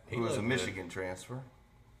quarterback, who was a Michigan transfer.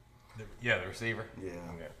 The receiver. Yeah.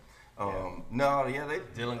 Yeah. No, yeah,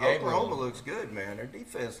 Dylan Gabriel. Oklahoma looks good, man. Their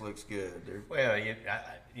defense looks good. Well,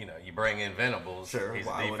 you bring in Venables. Sure, He's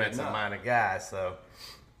a defensive-minded guy, so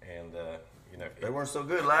they weren't so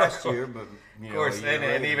good last year, but of course,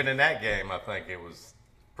 and even in that game, I think it was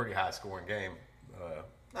a pretty high-scoring game.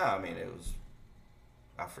 No, I mean it was.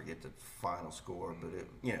 I forget the final score, but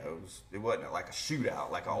it wasn't like a shootout,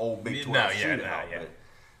 like an old Big 12 shootout.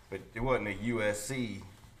 But it wasn't a USC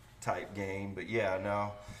type game. But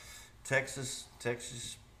Texas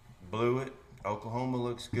blew it. Oklahoma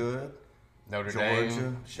looks good. Notre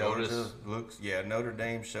Dame showed us. Notre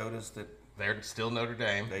Dame showed us that they're still Notre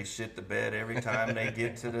Dame. They shit the bed every time they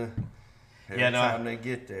get to the. Time they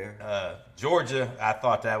get there. Georgia, I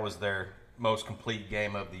thought that was their most complete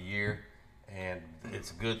game of the year, and it's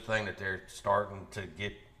a good thing that they're starting to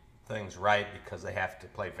get things right because they have to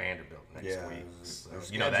play Vanderbilt next week. So,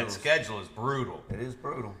 that schedule is brutal. It is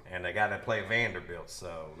brutal. And they got to play Vanderbilt,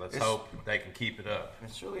 so let's hope they can keep it up.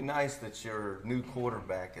 It's really nice that your new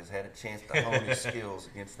quarterback has had a chance to hone his skills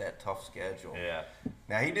against that tough schedule. Yeah.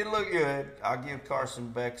 Now, he did look good. I'll give Carson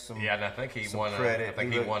Beck some credit. Yeah, and I think he won credit.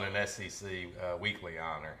 He won an SEC weekly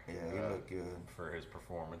honor. Yeah, he looked good. For his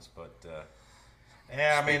performance, but...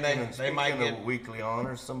 I mean, they might get a weekly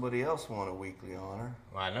honor. Somebody else won a weekly honor.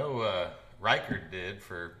 Well, I know Reichard did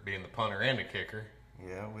for being the punter and the kicker.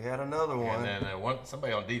 Yeah, we had another one. And then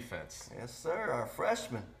somebody on defense. Yes, sir. Our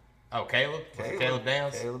freshman. Oh, Caleb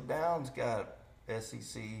Downs. Caleb Downs got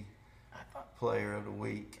SEC Player of the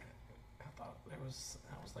Week. I was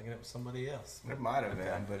thinking it was somebody else. It might have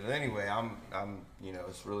been, but anyway, I'm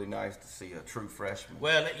it's really nice to see a true freshman.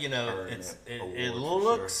 Well, it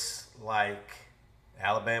looks like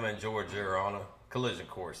Alabama and Georgia are on a collision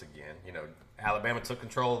course again. Alabama took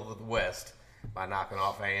control of the West by knocking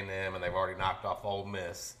off A&M, and they've already knocked off Ole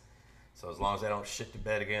Miss. So as long as they don't shit the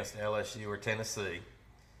bed against LSU or Tennessee.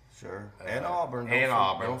 Sure. And Auburn.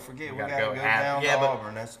 Don't forget, we got to go down to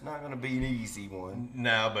Auburn. That's not going to be an easy one.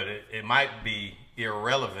 No, but it might be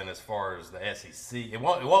irrelevant as far as the SEC. It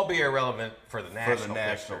won't be irrelevant for the national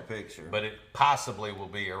picture. But it possibly will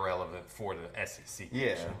be irrelevant for the SEC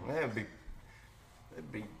picture.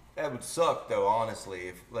 That would suck, though, honestly,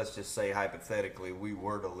 if, let's just say, hypothetically, we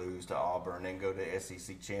were to lose to Auburn and go to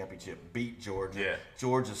SEC Championship, beat Georgia. Yeah.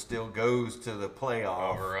 Georgia still goes to the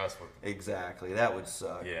playoff. Over us. Exactly. That would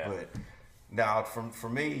suck. Yeah. But now, for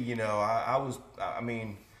me,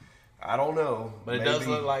 I don't know. But it does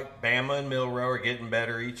look like Bama and Milroe are getting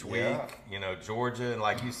better each week. Yeah. Georgia, and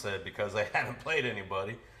like you said, because they haven't played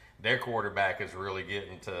anybody, their quarterback is really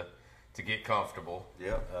getting to get comfortable.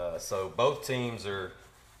 Yeah. So both teams are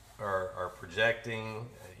projecting.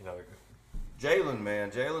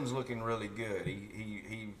 Jalen's looking really good.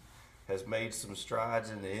 He has made some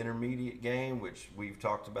strides in the intermediate game, which we've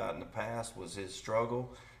talked about in the past was his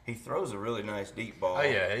struggle. He throws a really nice deep ball. Oh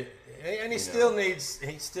yeah, and he still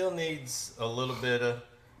needs a little bit of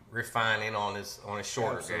refining on his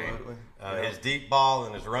shorter game. His deep ball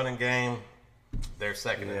and his running game. They're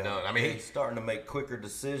second and done. I mean, he's starting to make quicker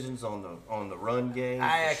decisions on the run game.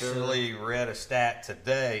 I actually read a stat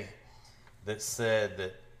today that said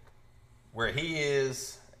that where he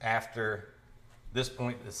is after this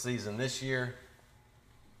point in the season this year,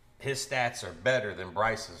 his stats are better than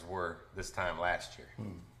Bryce's were this time last year.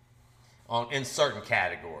 In certain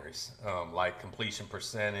categories, like completion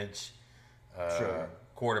percentage,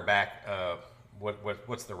 quarterback.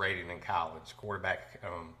 What's the rating in college? Quarterback.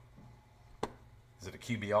 Is it a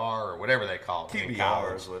QBR or whatever they call it?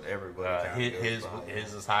 QBR is what everybody his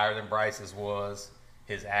is higher than Bryce's was.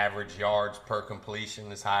 His average yards per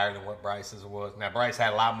completion is higher than what Bryce's was. Now Bryce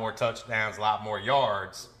had a lot more touchdowns, a lot more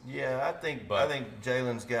yards. Yeah, I think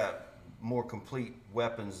Jalen's got more complete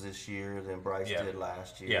weapons this year than Bryce did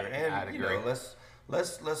last year. Yeah, and I'd agree.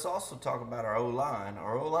 Let's also talk about our O-line.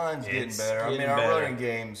 Our O-line's getting better. I mean, getting our better. running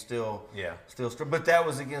game's still strong. But that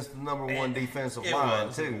was against the number one defensive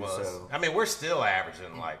line, too. So I mean, we're still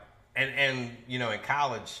averaging, like, and you know, in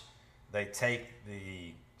college, they take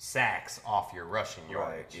the sacks off your rushing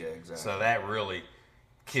yards. Right, yeah, exactly. So that really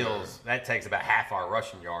kills, that takes about half our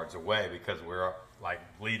rushing yards away because we're, like,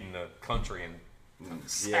 leading the country in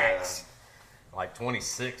sacks. Like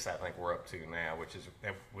 26, I think we're up to now,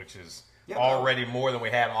 which is already more than we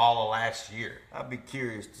had all of last year. I'd be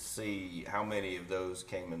curious to see how many of those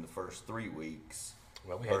came in the first 3 weeks.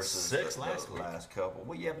 Well, we had 6 last week. Last couple.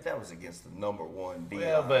 Well, yeah, but that was against the number one D.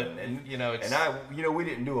 Well, but you know, it's, and we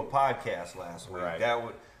didn't do a podcast last week. Right.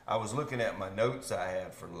 I was looking at my notes I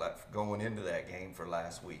had for going into that game for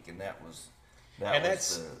last week, and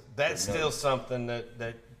that's still something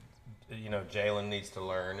that you know Jalen needs to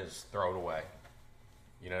learn is throw it away.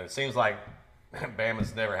 You know, it seems like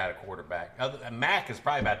Bama's never had a quarterback. Mac is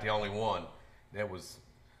probably about the only one that was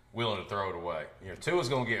willing to throw it away. You know, Tua's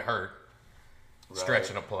going to get hurt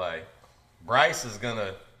stretching a play. Bryce is going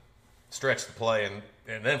to stretch the play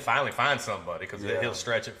and then finally find somebody because he'll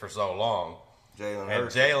stretch it for so long.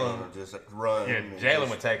 Jalen just run. Yeah, Jalen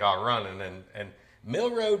would take off running, and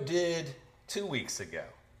Milroe did 2 weeks ago.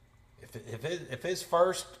 If his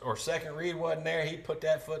first or second read wasn't there, he'd put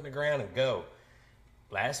that foot in the ground and go.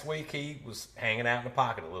 Last week he was hanging out in the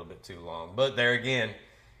pocket a little bit too long, but there again,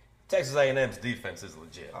 Texas A&M's defense is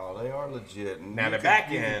legit. Oh, they are legit. And now the back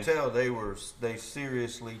end, you can tell they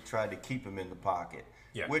seriously tried to keep him in the pocket.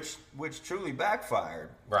 Yeah. Which truly backfired.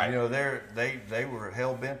 Right. You know, they were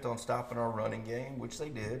hell bent on stopping our running game, which they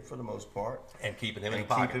did for the most part. And keeping him in the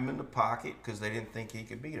pocket. Keep him in the pocket because they didn't think he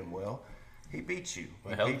could beat him. Well, he beat you.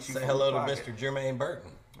 Say hello to Mr. Jermaine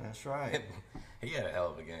Burton. That's right. He had a hell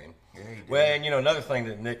of a game. Yeah, he did. Well, and you know, another thing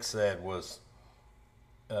that Nick said was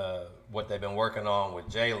what they've been working on with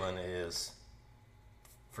Jalen is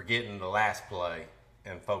forgetting the last play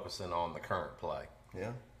and focusing on the current play.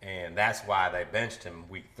 Yeah. And that's why they benched him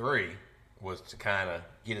week 3, was to kind of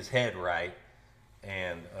get his head right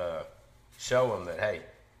and show him that, hey,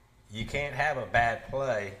 you can't have a bad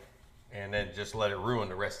play and then just let it ruin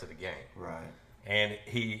the rest of the game. Right. And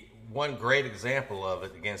one great example of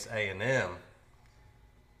it against A&M,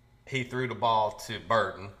 he threw the ball to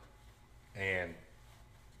Burton and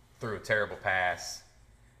threw a terrible pass.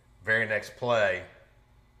 Very next play,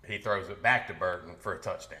 he throws it back to Burton for a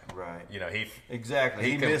touchdown. Right. You know, he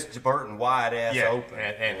missed Burton wide ass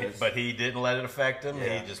open. But he didn't let it affect him.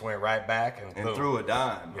 Yeah. He just went right back and boom. Threw a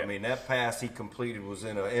dime. Yeah. I mean, that pass he completed was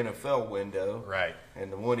in an NFL window. Right.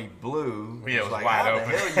 And the one he blew was like, wide how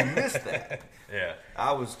open. the hell you missed that? Yeah.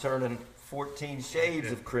 I was turning 14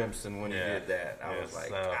 shades of crimson when he did that. I was like,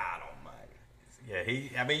 God almighty.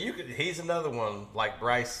 Yeah, he's another one like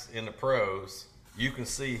Bryce in the pros. You can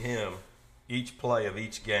see him each play of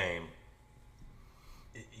each game,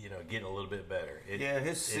 you know, getting a little bit better.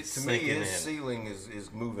 His ceiling is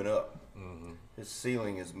moving up. Mm-hmm. His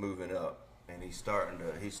ceiling is moving up, and he's starting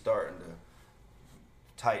to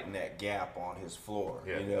tighten that gap on his floor.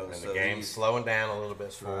 Yeah. You know, and so the game's slowing down a little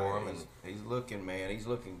bit for him. He's looking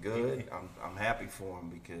good. I'm happy for him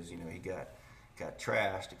because, you know, he got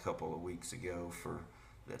trashed a couple of weeks ago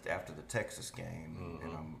after the Texas game, mm-hmm.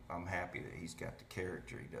 and I'm happy that he's got the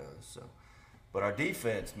character he does. So, but our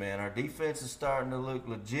defense is starting to look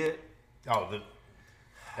legit. Oh,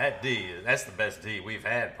 that's the best D we've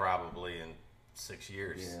had probably in 6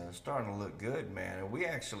 years. Yeah, it's starting to look good, man. And we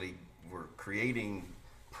actually were creating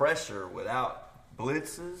pressure without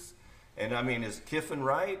blitzes. And I mean, is Kiffin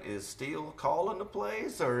right? Is Steele calling the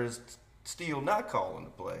plays, or is Steele not calling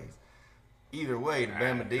the plays? Either way, the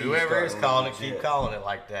Bama D. Whoever is calling it, keep calling it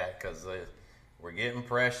like that because we're getting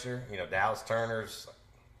pressure. You know, Dallas Turner's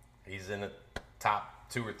he's in the top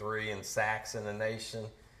 2 or 3 in sacks in the nation.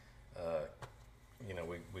 You know,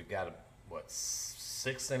 we've got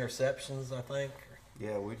 6 interceptions, I think.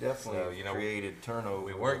 Yeah, we definitely created turnovers.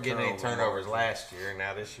 We weren't getting any turnovers last year, and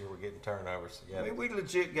now this year we're getting turnovers. Yeah, I mean, we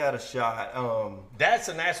legit got a shot. That's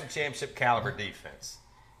a national championship caliber defense.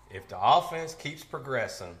 If the offense keeps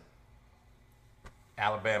progressing,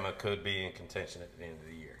 Alabama could be in contention at the end of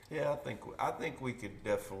the year. Yeah, I think we could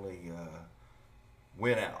definitely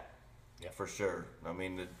win out. Yeah, for sure. I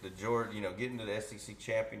mean, the Georgia, you know, getting to the SEC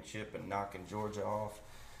championship and knocking Georgia off,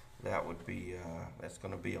 that would be that's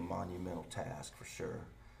going to be a monumental task for sure.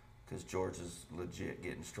 Because Georgia's legit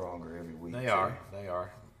getting stronger every week. They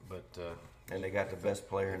are, but and they got the best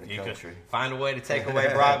player in the country. Find a way to take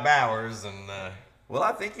away Brock Bowers and. Well,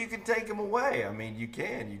 I think you can take him away. I mean, you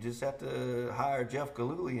can. You just have to hire Jeff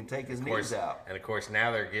Galooly and take his knees out. And, of course,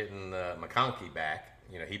 now they're getting McConkey back.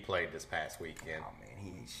 he played this past weekend. Oh man,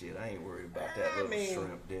 he ain't shit. I ain't worried about that little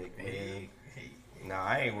shrimp dick, man. No,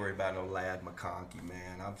 I ain't worried about no Lad McConkey,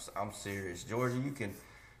 man. I'm serious. Georgia, you can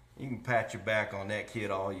pat your back on that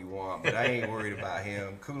kid all you want, but I ain't worried about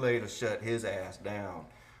him. Kool-Aid will shut his ass down.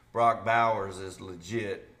 Brock Bowers is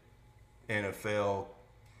legit NFL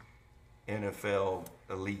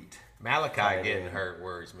elite. Malachi getting hurt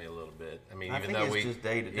worries me a little bit. I mean, even though just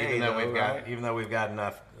day to day, even though we've got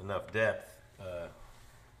enough depth,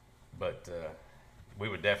 but we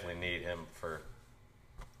would definitely need him for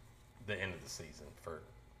the end of the season for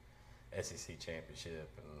SEC championship,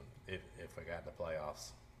 and if we got in the playoffs.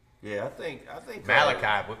 Yeah, I think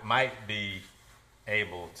Malachi might be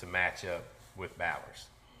able to match up with Bowers.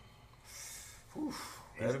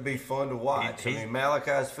 That'd be fun to watch. I mean,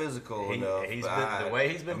 Malachi's physical enough. The way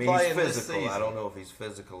he's been playing he's this physical. season. I don't know if he's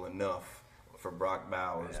physical enough for Brock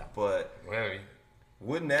Bowers, Yeah. but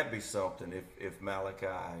wouldn't that be something if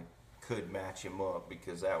Malachi could match him up?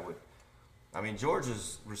 Because that would, I mean,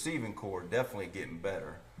 Georgia's receiving core definitely getting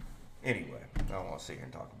better. Anyway, I don't want to sit here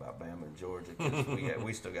and talk about Bama and Georgia because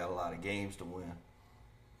we still got a lot of games to win.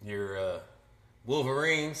 Your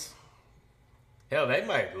Wolverines, hell, they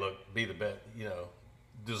might be the best.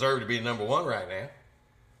 Deserve to be number one right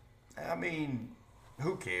now. I mean,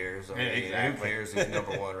 who cares? I mean, exactly. Who cares who's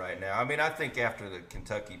number one right now? I mean, I think after the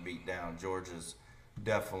Kentucky beatdown, Georgia's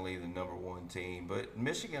definitely the number one team. But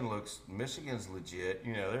Michigan's legit.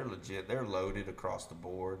 They're legit. They're loaded across the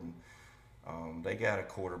board, and they got a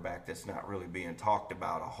quarterback that's not really being talked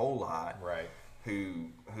about a whole lot. Right.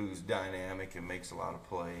 Who's dynamic and makes a lot of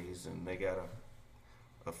plays, and they got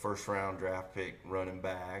a first round draft pick running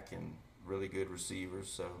back and really good receivers.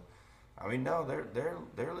 So, I mean, no, they're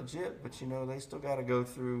legit, but they still got to go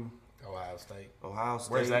through Ohio State.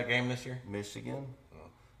 Where's that game this year? Michigan.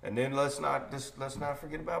 And then let's not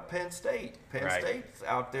forget about Penn State. Penn State's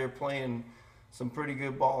out there playing some pretty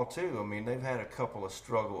good ball too. I mean, they've had a couple of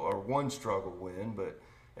one struggle win, but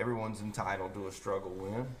everyone's entitled to a struggle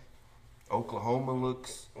win. Oklahoma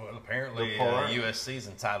looks apparently the part. USC's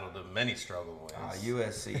entitled to many struggle wins.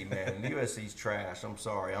 USC, man. USC's trash. I'm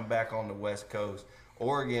sorry. I'm back on the West Coast.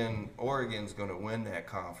 Oregon's going to win that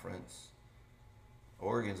conference.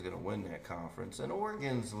 And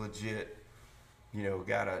Oregon's legit.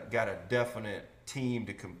 Got a definite team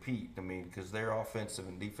to compete. I mean, because their offensive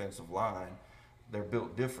and defensive line, they're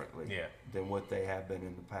built differently than what they have been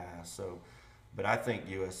in the past. So, but I think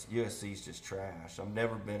USC's just trash. I've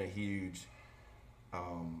never been a huge,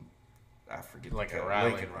 I forget Lincoln the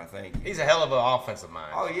Riley. Lincoln, I think. He's a hell of an offensive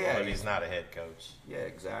mind. Oh yeah, but he's not a head coach. Yeah,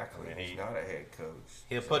 exactly. I mean, he's not a head coach.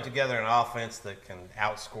 He'll put together an offense that can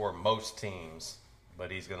outscore most teams,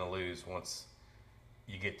 but he's going to lose once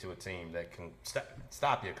you get to a team that can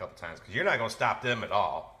stop you a couple times, because you're not going to stop them at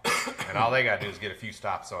all. And all they got to do is get a few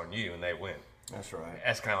stops on you, and they win. That's right.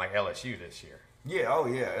 That's kind of like LSU this year. Yeah,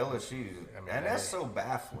 LSU. And that's so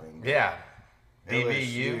baffling. Yeah.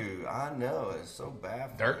 LSU, I know, it's so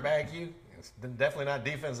baffling. Dirtbag you? It's definitely not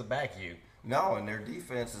defensive back you. No, and their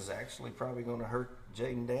defense is actually probably going to hurt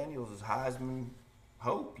Jaden Daniels' Heisman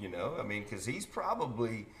hope, I mean, because he's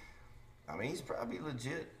probably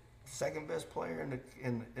legit second best player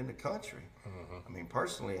in the country. Mm-hmm. I mean,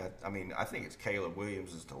 personally, I think it's Caleb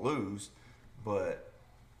Williams is to lose, but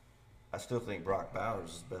I still think Brock Bowers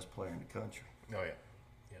is the best player in the country. Oh yeah,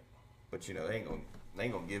 yeah. But they ain't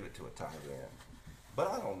gonna give it to a tight end. But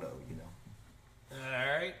I don't know, All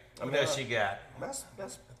right. What else you got? That's I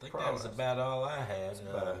think that was about all I had. That's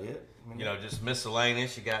about it. Just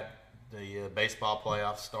miscellaneous. You got the baseball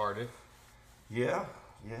playoffs started. Yeah.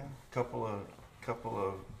 Couple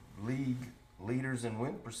of league leaders in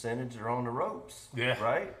win percentage are on the ropes. Yeah.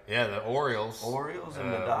 Right? Yeah, the Orioles.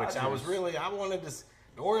 And the Dodgers. Which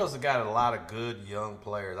the Orioles have got a lot of good young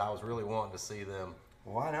players. I was really wanting to see them.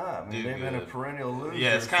 Why not? I mean, they've been a perennial loser.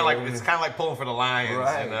 Yeah, it's kind of like pulling for the Lions.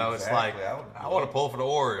 Right, It's exactly. like I want to pull for the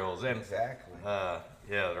Orioles. And, exactly.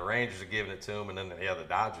 The Rangers are giving it to them, and then the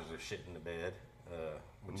Dodgers are shitting the bed.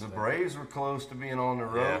 The Braves were close to being on the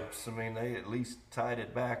ropes. I mean, they at least tied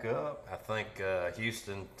it back up. I think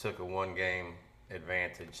Houston took a one-game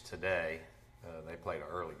advantage today. They played an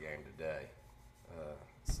early game today.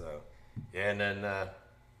 And then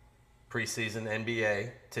preseason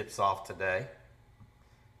NBA tips off today.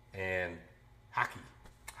 And hockey.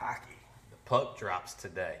 The puck drops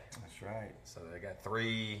today. That's right. So they got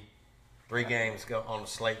three games go on the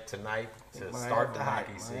slate tonight to start the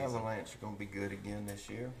hockey season. Avalanche are going to be good again this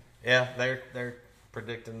year. Yeah, they're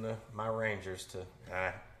predicting my Rangers to.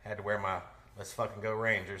 I had to wear my "Let's Fucking Go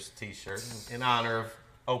Rangers" T-shirt in honor of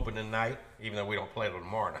opening night, even though we don't play till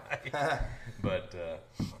tomorrow night. But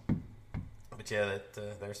But yeah,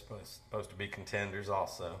 they're supposed to be contenders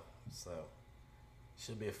also. So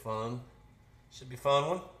should be a fun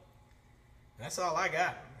one. That's all I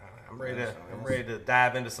got. I'm ready to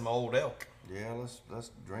dive into some Old Elk. Yeah,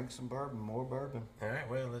 let's drink some bourbon, more bourbon. All right,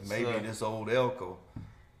 well, let's maybe this Old Elk will.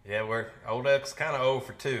 Yeah, Old Elk's kind of 0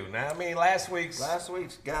 for 2. Now, I mean, last week's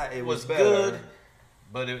guy it was better. Good,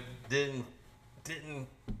 but it didn't.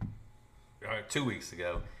 2 weeks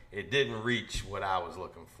ago, it didn't reach what I was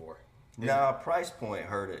looking for. Nah, price point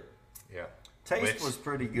hurt it. Yeah. Taste was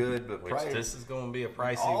pretty good, but price. This is going to be a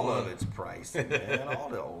pricey all one. All of it's pricey, man. All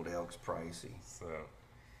the Old Elk's pricey. So,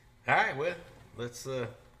 all right, well, let's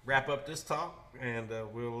wrap up this talk, and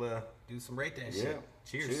we'll do some rate that shit.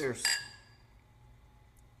 Cheers.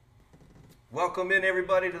 Welcome in,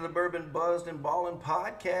 everybody, to the Bourbon Buzzed and Ballin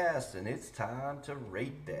podcast, and it's time to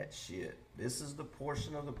rate that shit. This is the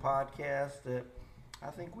portion of the podcast that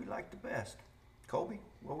I think we like the best. Colby,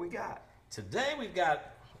 what we got? Today we've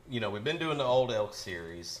got, we've been doing the Old Elk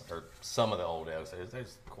series, or some of the Old Elks.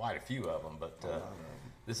 There's quite a few of them, but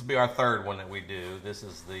this will be our third one that we do. This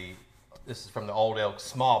is from the Old Elk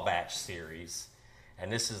Small Batch series, and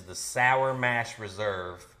this is the Sour Mash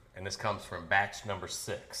Reserve, and this comes from batch number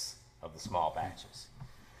 6 of the small batches.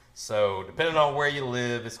 So depending on where you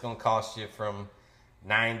live, it's going to cost you from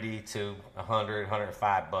 $90 to $100,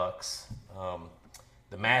 $105.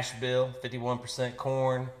 The mash bill, 51%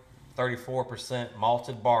 corn, 34%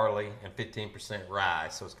 malted barley, and 15% rye.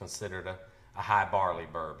 So it's considered a high barley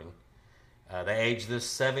bourbon. They aged this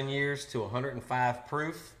 7 years to 105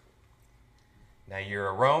 proof. Now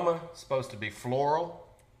your aroma is supposed to be floral,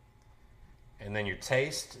 and then your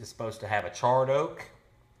taste is supposed to have a charred oak,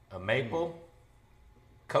 a maple,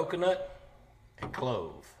 coconut, and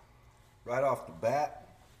clove. Right off the bat,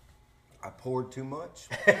 I poured too much.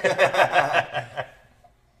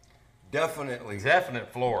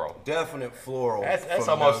 Definite floral. Definite floral. That's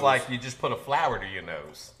almost like you just put a flower to your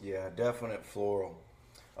nose. Yeah, definite floral.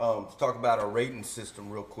 Let's talk about our rating system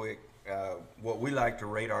real quick. What we like to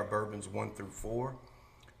rate our bourbons 1 through 4.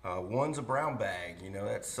 1's a brown bag.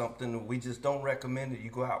 That's something that we just don't recommend that you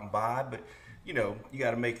go out and buy, but you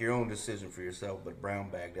got to make your own decision for yourself. But brown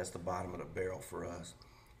bag, that's the bottom of the barrel for us.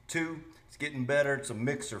 2, it's getting better. It's a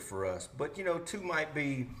mixer for us. But 2 might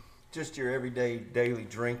be just your everyday daily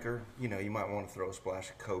drinker. You might want to throw a splash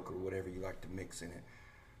of Coke or whatever you like to mix in it.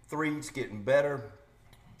 3, it's getting better.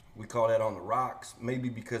 We call that on the rocks, maybe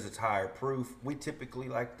because it's higher proof. We typically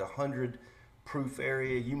like the 100 proof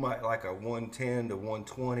area. You might like a 110 to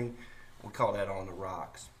 120. We call that on the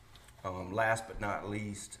rocks. Last but not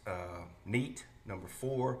least, neat, number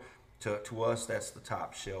 4. To us, that's the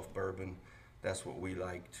top shelf bourbon. That's what we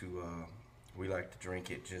like to drink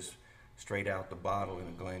it just straight out the bottle in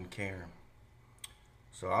a Glencairn.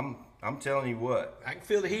 So I'm telling you what, I can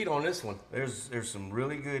feel the heat on this one. There's some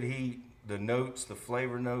really good heat. The notes, the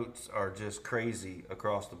flavor notes are just crazy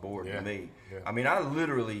across the board to me. Yeah. I mean, I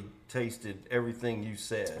literally tasted everything you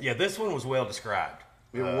said. Yeah, this one was well described.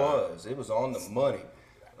 It was. It was on the money.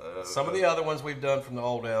 Some of the other ones we've done from the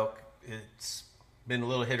Old Elk, it's been a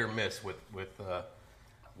little hit or miss with what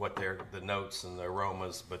the notes and the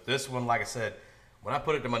aromas. But this one, like I said, when I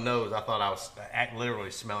put it to my nose, I thought I was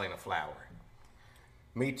literally smelling a flower.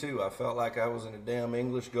 Me too. I felt like I was in a damn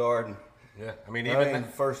English garden. Yeah, I mean,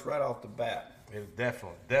 first right off the bat. It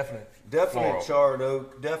definite floral. Charred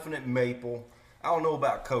oak, definite maple. I don't know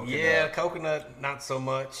about coconut. Yeah, coconut, not so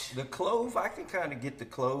much. The clove, I can kind of get the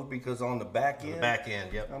clove because on the back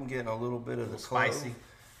end. Yep. I'm getting a little bit of the spicy. Clove.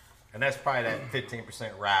 And that's probably that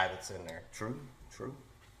 15% rye that's in there. True.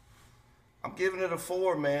 I'm giving it a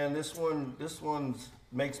 4, man. This one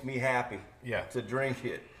makes me happy. Yeah. To drink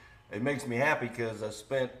it. It makes me happy because I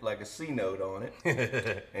spent like a C note on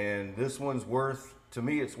it. And this one's to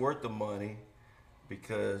me, it's worth the money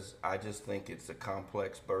because I just think it's a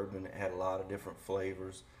complex bourbon. It had a lot of different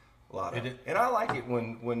flavors. And I like it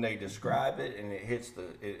when they describe it and it hits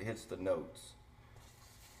the notes.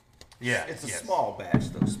 Yeah. It's a small batch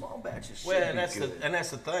though. Small batches should be good. And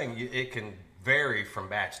that's the thing. It can vary from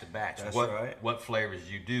batch to batch. That's right. What flavors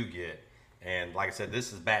you do get. And like I said,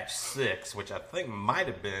 this is batch 6, which I think might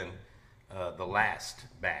have been the last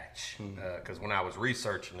batch. Because when I was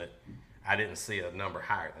researching it, I didn't see a number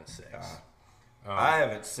higher than 6. I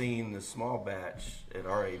haven't seen the small batch at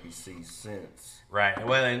our ABC since. Right.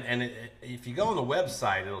 Well, and if you go on the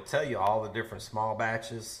website, it'll tell you all the different small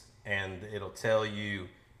batches, and it'll tell you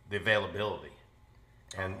the availability.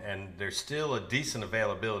 And there's still a decent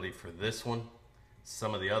availability for this one.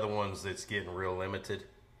 Some of the other ones, it's getting real limited.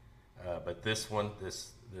 But this one,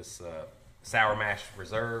 this Sour Mash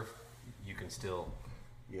Reserve, you can still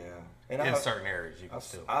Yeah. And in certain areas, you can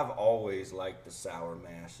still. I've always liked the sour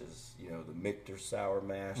mashes. You know, the Michter sour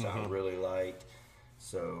mash I really like.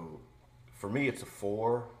 So for me, it's a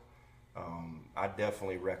 4. I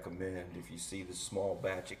definitely recommend if you see the small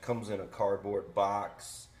batch. It comes in a cardboard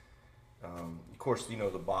box. Of course, you know,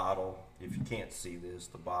 the bottle. If you can't see this,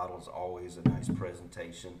 the bottle is always a nice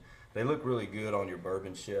presentation. They look really good on your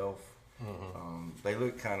bourbon shelf. They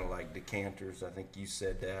look kind of like decanters. I think you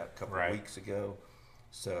said that a couple of weeks ago.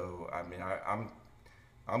 So I mean,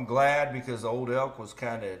 I'm glad because Old Elk was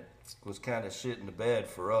kind of shit in the bed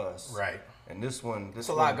for us. Right. And this one, there's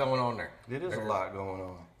a lot going on there. It is a lot going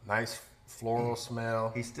on. Nice floral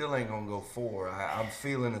smell. He still ain't gonna go 4. I'm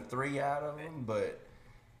feeling a 3 out of him, but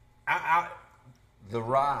the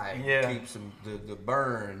rye keeps him the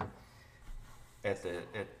burn at the.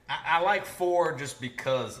 I like 4 just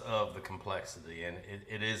because of the complexity, and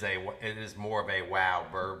it is more of a wow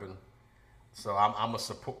bourbon. So I'm gonna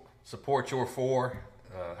support your 4.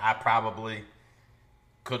 I probably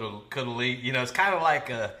could have lead. You know, it's kind of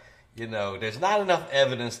like there's not enough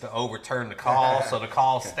evidence to overturn the call, so the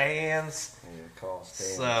call stands. Yeah, call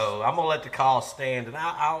stands. So I'm gonna let the call stand, and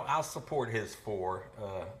I'll support his 4.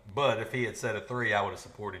 But if he had said a 3, I would have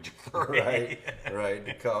supported your 3. Right.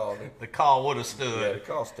 The call would have stood. Yeah, the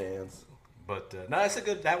call stands. But no, it's a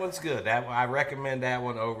good. That one's good. I recommend that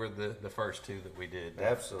one over the first 2 that we did.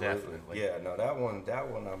 Absolutely. Definitely. Yeah. No, that one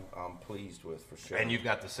I'm pleased with for sure. And you've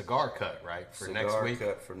got the cigar cut for next week.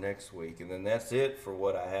 Cigar cut for next week, and then that's it for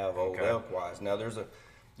what I have Old Elk wise. Now there's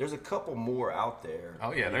a couple more out there.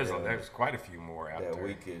 Oh yeah, there's quite a few more out that there.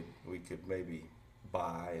 we could maybe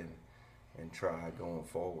buy and try going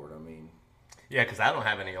forward. I mean. Yeah, because I don't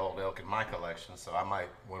have any Old Elk in my collection, so I might,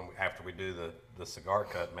 after we do the cigar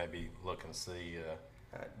cut, maybe look and see.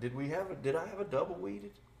 Did I have a double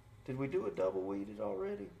weeded? Did we do a double weeded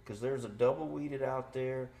already? Because there's a double weeded out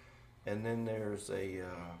there, and then there's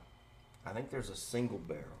I think there's a single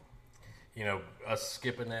barrel. You know, us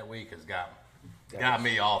skipping that week has got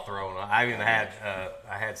me all thrown. I even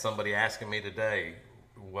had somebody asking me today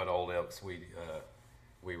what Old Elks we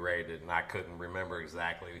rated, and I couldn't remember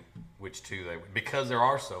exactly which 2 because there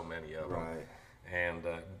are so many of them. Right. And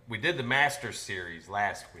we did the Masters series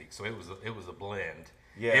last week, so it was a blend.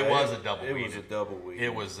 Yeah, it was a double weeded. It was a double weeded.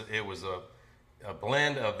 It was a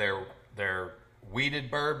blend of their weeded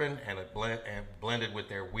bourbon and blended with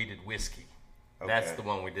their weeded whiskey. Okay. That's the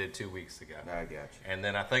one we did 2 weeks ago. I got you. And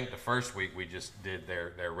then I think the first week we just did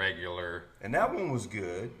their regular. And that one was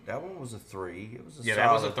good. That one was a 3. It was a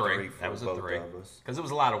that was a 3. That was a 3 because it was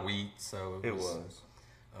a lot of wheat, so it was.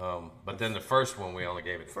 But then the first one we only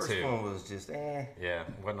gave it 2. First one was just Yeah,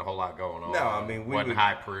 wasn't a whole lot going on. No, I mean wasn't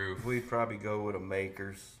high proof. We'd probably go with a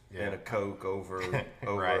Makers and a Coke over an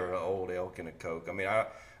Old Elk and a Coke. I mean,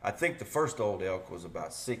 I think the first Old Elk was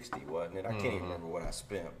about 60, wasn't it? I can't even remember what I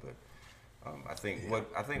spent, but I think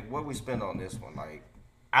what we spent on this one, like.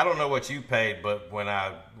 I don't know what you paid, but when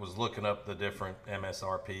I was looking up the different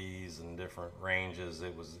MSRPs and different ranges,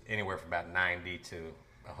 it was anywhere from about 90 to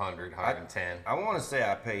 100, 110. I want to say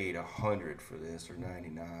I paid 100 for this, or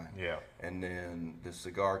 99. Yeah. And then the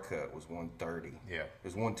cigar cut was 130. Yeah. It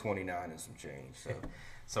was 129 and some change. So.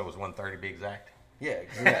 So it was 130 to be exact. Yeah,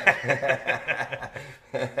 exactly.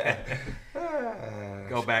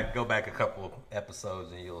 Go back a couple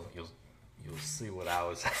episodes and you'll see what I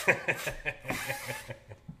was.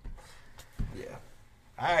 Yeah.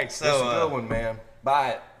 All right, so this is a good one, man.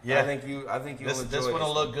 Buy it. Yeah, I think you'll enjoy this one.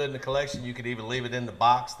 Will look good in the collection. You could even leave it in the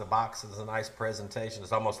box. The box is a nice presentation.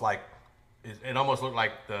 It's almost like it almost looked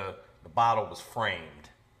like the bottle was framed.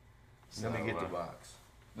 So, Let me get the box.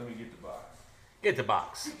 Get the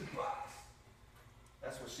box. Get the box.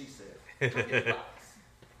 That's what she said. Get the box.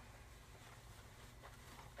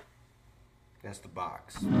 That's the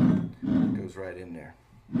box. It goes right in there.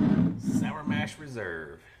 Sour Mash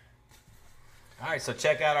Reserve. All right, so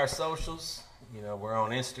check out our socials. You know, we're on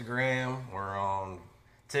Instagram. We're on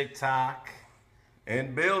TikTok.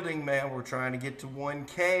 And building, man. We're trying to get to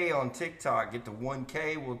 1K on TikTok. Get to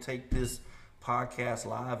 1K. We'll take this podcast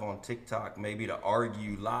live on TikTok, maybe to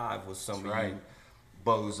argue live with some of you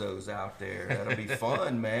bozos out there. That'll be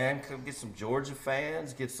fun, man. Come get some Georgia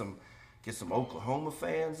fans. Get some Oklahoma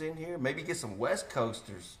fans in here. Maybe get some West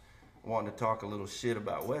Coasters wanting to talk a little shit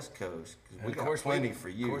about West Coast. Because we got plenty for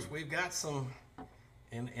you. Of course, we've got some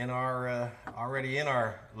in our already in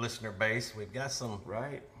our listener base. We've got some.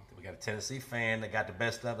 Right. We got a Tennessee fan that got the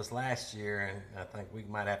best of us last year, and I think we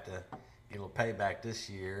might have to get a little payback this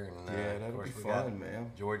year. And yeah, that'll be fun,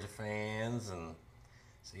 man. Georgia fans, and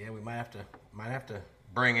so yeah, we might have to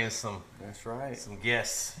bring in some. That's right. Some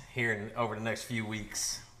guests here over the next few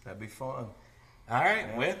weeks. That'd be fun. All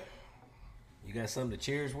right, well, you got something to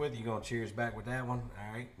cheers with? You gonna cheers back with that one?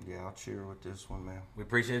 All right. Yeah, I'll cheer with this one, man. We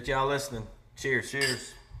appreciate y'all listening. Cheers.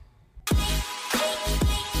 Cheers.